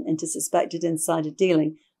investigation into suspected insider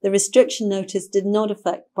dealing, the restriction notice did not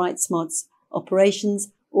affect Bright Smart's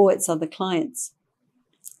operations or its other clients.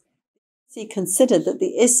 The SFC considered that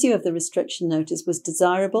the issue of the restriction notice was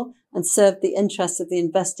desirable and served the interests of the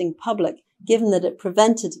investing public, given that it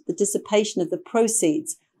prevented the dissipation of the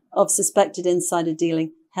proceeds of suspected insider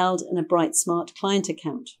dealing held in a Bright Smart client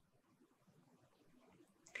account.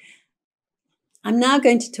 I'm now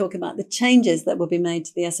going to talk about the changes that will be made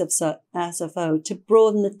to the SFO to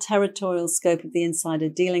broaden the territorial scope of the insider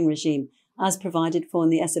dealing regime, as provided for in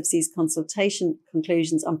the SFC's Consultation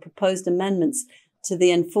Conclusions on proposed amendments to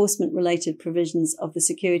the enforcement-related provisions of the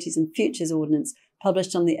Securities and Futures Ordinance,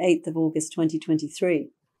 published on the 8th of August 2023.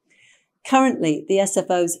 Currently, the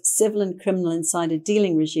SFO's civil and criminal insider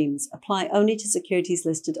dealing regimes apply only to securities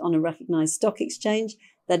listed on a recognised stock exchange,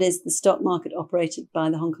 that is, the stock market operated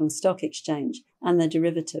by the Hong Kong Stock Exchange, and their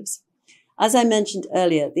derivatives. As I mentioned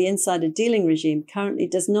earlier, the insider dealing regime currently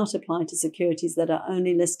does not apply to securities that are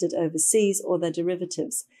only listed overseas or their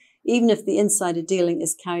derivatives, even if the insider dealing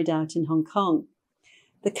is carried out in Hong Kong.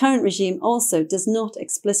 The current regime also does not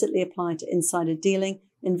explicitly apply to insider dealing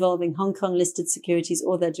involving Hong Kong listed securities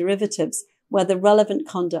or their derivatives, where the relevant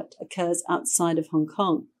conduct occurs outside of Hong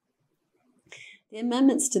Kong. The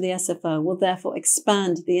amendments to the SFO will therefore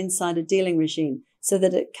expand the insider dealing regime so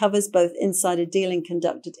that it covers both insider dealing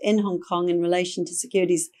conducted in Hong Kong in relation to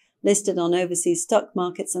securities listed on overseas stock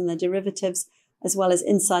markets and their derivatives, as well as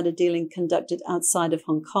insider dealing conducted outside of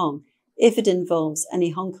Hong Kong, if it involves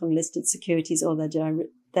any Hong Kong listed securities or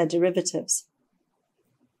their derivatives.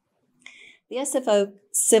 The SFO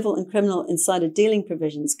civil and criminal insider dealing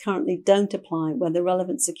provisions currently don't apply where the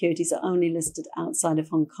relevant securities are only listed outside of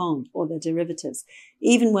Hong Kong or their derivatives,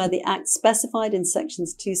 even where the acts specified in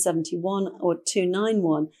sections 271 or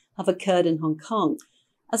 291 have occurred in Hong Kong.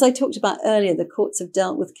 As I talked about earlier, the courts have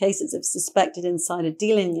dealt with cases of suspected insider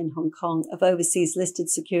dealing in Hong Kong of overseas listed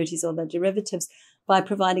securities or their derivatives by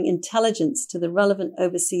providing intelligence to the relevant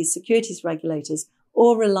overseas securities regulators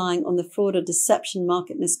or relying on the fraud or deception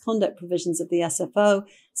market misconduct provisions of the SFO,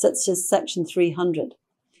 such as Section 300.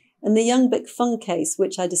 In the Young Bik Fung case,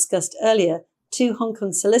 which I discussed earlier, 2 Hong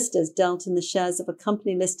Kong solicitors dealt in the shares of a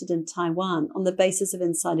company listed in Taiwan on the basis of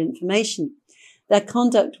insider information. Their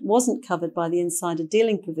conduct wasn't covered by the insider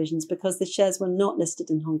dealing provisions because the shares were not listed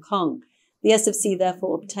in Hong Kong. The SFC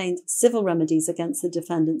therefore obtained civil remedies against the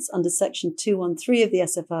defendants under Section 213 of the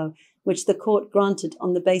SFO, which the court granted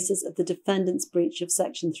on the basis of the defendant's breach of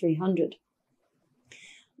Section 300.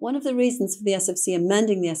 One of the reasons for the SFC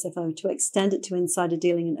amending the SFO to extend it to insider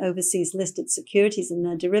dealing in overseas listed securities and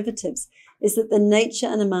their derivatives is that the nature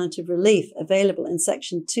and amount of relief available in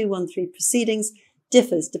Section 213 proceedings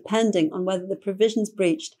differs depending on whether the provisions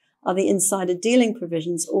breached are the insider dealing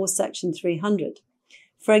provisions or Section 300.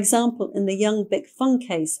 For example, in the Young Big Fung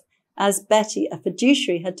case, as Betty, a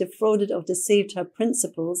fiduciary, had defrauded or deceived her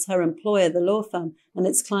principals, her employer, the law firm, and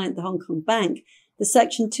its client, the Hong Kong bank, the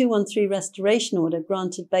Section 213 restoration order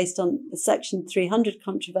granted based on the Section 300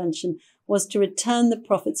 contravention was to return the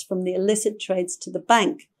profits from the illicit trades to the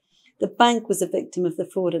bank. The bank was a victim of the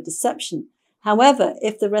fraud or deception. However,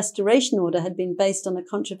 if the restoration order had been based on a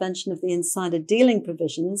contravention of the insider dealing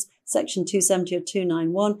provisions, Section 270 or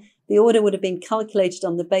 291, the order would have been calculated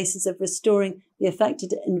on the basis of restoring the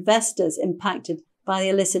affected investors impacted by the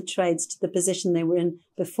illicit trades to the position they were in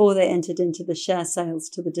before they entered into the share sales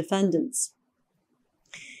to the defendants.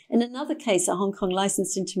 In another case, a Hong Kong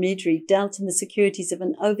licensed intermediary dealt in the securities of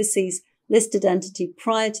an overseas listed entity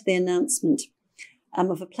prior to the announcement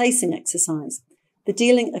of a placing exercise. The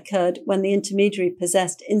dealing occurred when the intermediary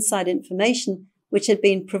possessed inside information which had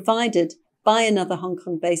been provided by another Hong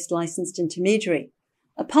Kong-based licensed intermediary.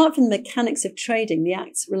 Apart from the mechanics of trading, the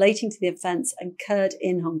acts relating to the offence occurred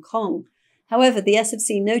in Hong Kong. However, the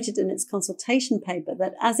SFC noted in its consultation paper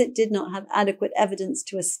that as it did not have adequate evidence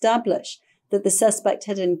to establish that the suspect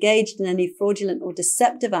had engaged in any fraudulent or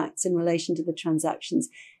deceptive acts in relation to the transactions,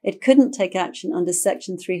 it couldn't take action under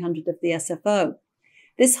Section 300 of the SFO.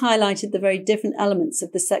 This highlighted the very different elements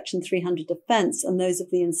of the Section 300 offence and those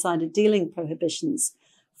of the insider dealing prohibitions.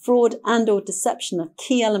 Fraud and or deception are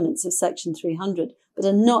key elements of Section 300, but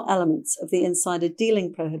are not elements of the insider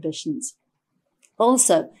dealing prohibitions.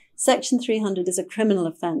 Also, Section 300 is a criminal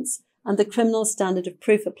offence, and the criminal standard of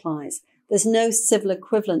proof applies. There's no civil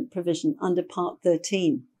equivalent provision under Part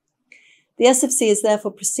 13. The SFC is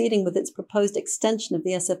therefore proceeding with its proposed extension of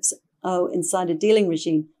the SFO insider dealing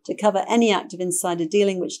regime to cover any act of insider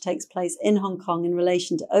dealing which takes place in Hong Kong in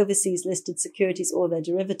relation to overseas listed securities or their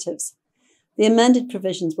derivatives. The amended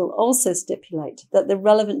provisions will also stipulate that the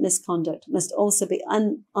relevant misconduct must also be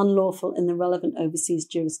unlawful in the relevant overseas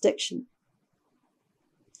jurisdiction.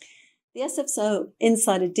 The SFO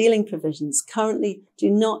insider dealing provisions currently do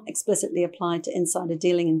not explicitly apply to insider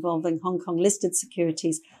dealing involving Hong Kong listed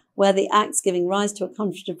securities where the acts giving rise to a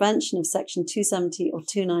contravention of Section 270 or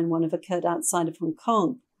 291 have occurred outside of Hong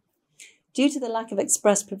Kong. Due to the lack of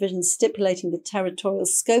express provisions stipulating the territorial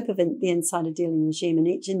scope of the insider dealing regime in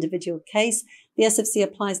each individual case, the SFC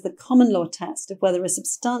applies the common law test of whether a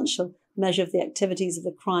substantial measure of the activities of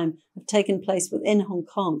the crime have taken place within Hong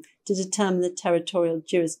Kong to determine the territorial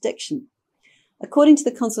jurisdiction. According to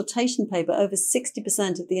the consultation paper, over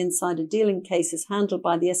 60% of the insider dealing cases handled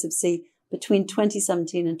by the SFC between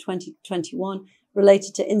 2017 and 2021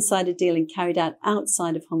 related to insider dealing carried out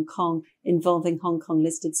outside of Hong Kong involving Hong Kong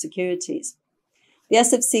listed securities. The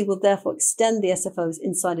SFC will therefore extend the SFO's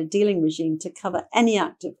insider dealing regime to cover any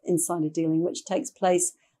act of insider dealing which takes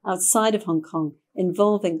place outside of Hong Kong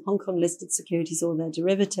involving Hong Kong listed securities or their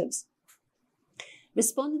derivatives.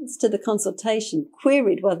 Respondents to the consultation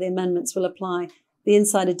queried whether the amendments will apply the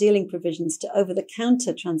insider dealing provisions to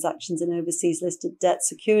over-the-counter transactions in overseas listed debt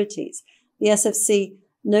securities. The SFC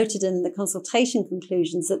noted in the consultation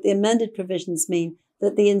conclusions that the amended provisions mean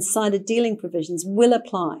that the insider dealing provisions will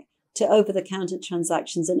apply to over-the-counter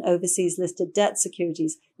transactions in overseas listed debt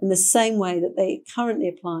securities in the same way that they currently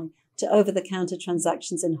apply to over-the-counter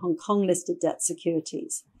transactions in Hong Kong listed debt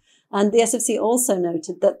securities. And the SFC also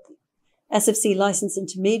noted that SFC licensed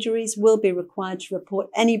intermediaries will be required to report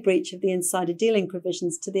any breach of the insider dealing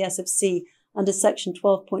provisions to the SFC under Section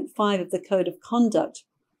 12.5 of the Code of Conduct.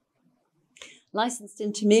 Licensed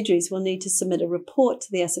intermediaries will need to submit a report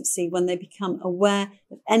to the SFC when they become aware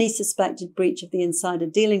of any suspected breach of the insider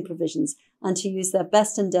dealing provisions and to use their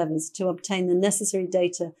best endeavours to obtain the necessary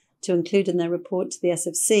data to include in their report to the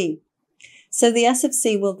SFC. So the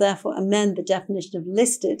SFC will therefore amend the definition of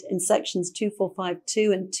listed in sections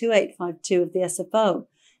 2452 and 2852 of the SFO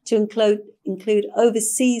to include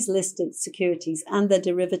overseas listed securities and their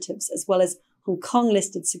derivatives, as well as Hong Kong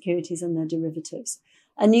listed securities and their derivatives.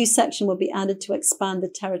 A new section will be added to expand the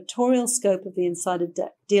territorial scope of the insider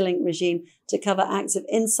dealing regime to cover acts of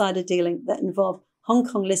insider dealing that involve Hong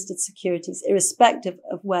Kong listed securities, irrespective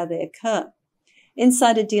of where they occur.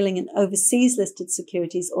 Insider dealing in overseas listed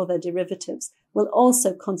securities or their derivatives will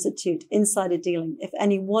also constitute insider dealing if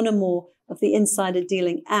any one or more of the insider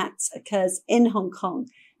dealing acts occurs in Hong Kong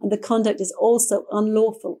and the conduct is also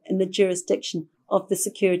unlawful in the jurisdiction of the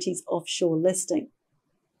securities offshore listing.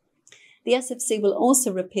 The SFC will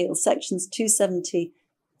also repeal sections 270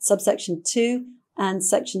 subsection 2 and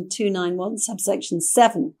section 291 subsection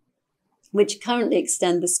 7, which currently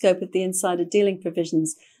extend the scope of the insider dealing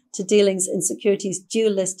provisions to dealings in securities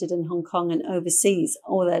dual listed in Hong Kong and overseas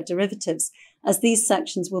or their derivatives, as these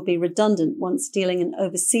sections will be redundant once dealing in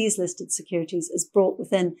overseas listed securities is brought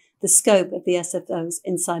within the scope of the SFO's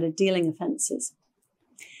insider dealing offences.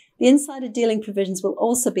 The insider dealing provisions will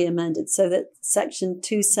also be amended so that section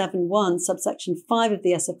 271 subsection 5 of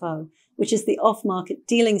the SFO, which is the off-market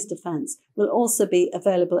dealings defence, will also be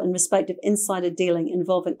available in respect of insider dealing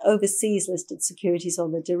involving overseas listed securities or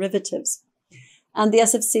their derivatives. And the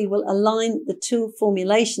SFC will align the two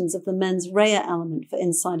formulations of the mens rea element for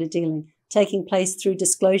insider dealing, taking place through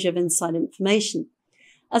disclosure of inside information.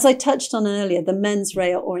 As I touched on earlier, the mens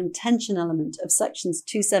rea or intention element of sections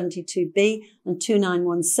 272B and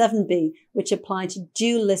 2917B, which apply to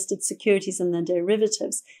dual listed securities and their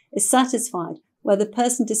derivatives, is satisfied where the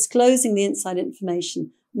person disclosing the inside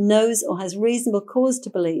information knows or has reasonable cause to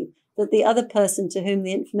believe that the other person to whom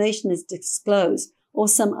the information is disclosed or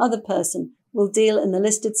some other person will deal in the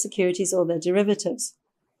listed securities or their derivatives.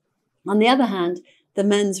 On the other hand, the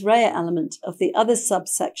mens rea element of the other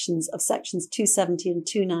subsections of sections 270 and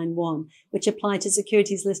 291, which apply to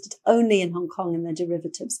securities listed only in Hong Kong and their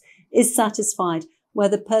derivatives, is satisfied where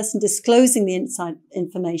the person disclosing the inside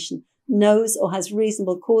information knows or has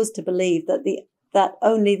reasonable cause to believe that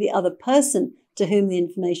only the other person to whom the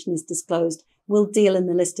information is disclosed will deal in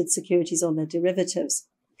the listed securities or their derivatives.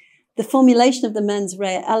 The formulation of the mens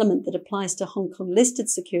rea element that applies to Hong Kong listed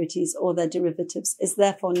securities or their derivatives is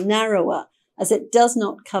therefore narrower, as it does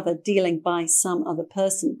not cover dealing by some other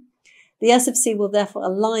person. The SFC will therefore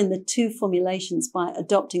align the two formulations by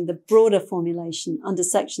adopting the broader formulation under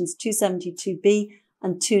sections 272B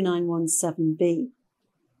and 2917B.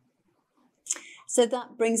 So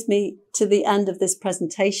that brings me to the end of this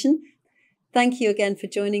presentation. Thank you again for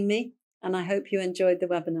joining me, and I hope you enjoyed the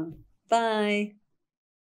webinar. Bye.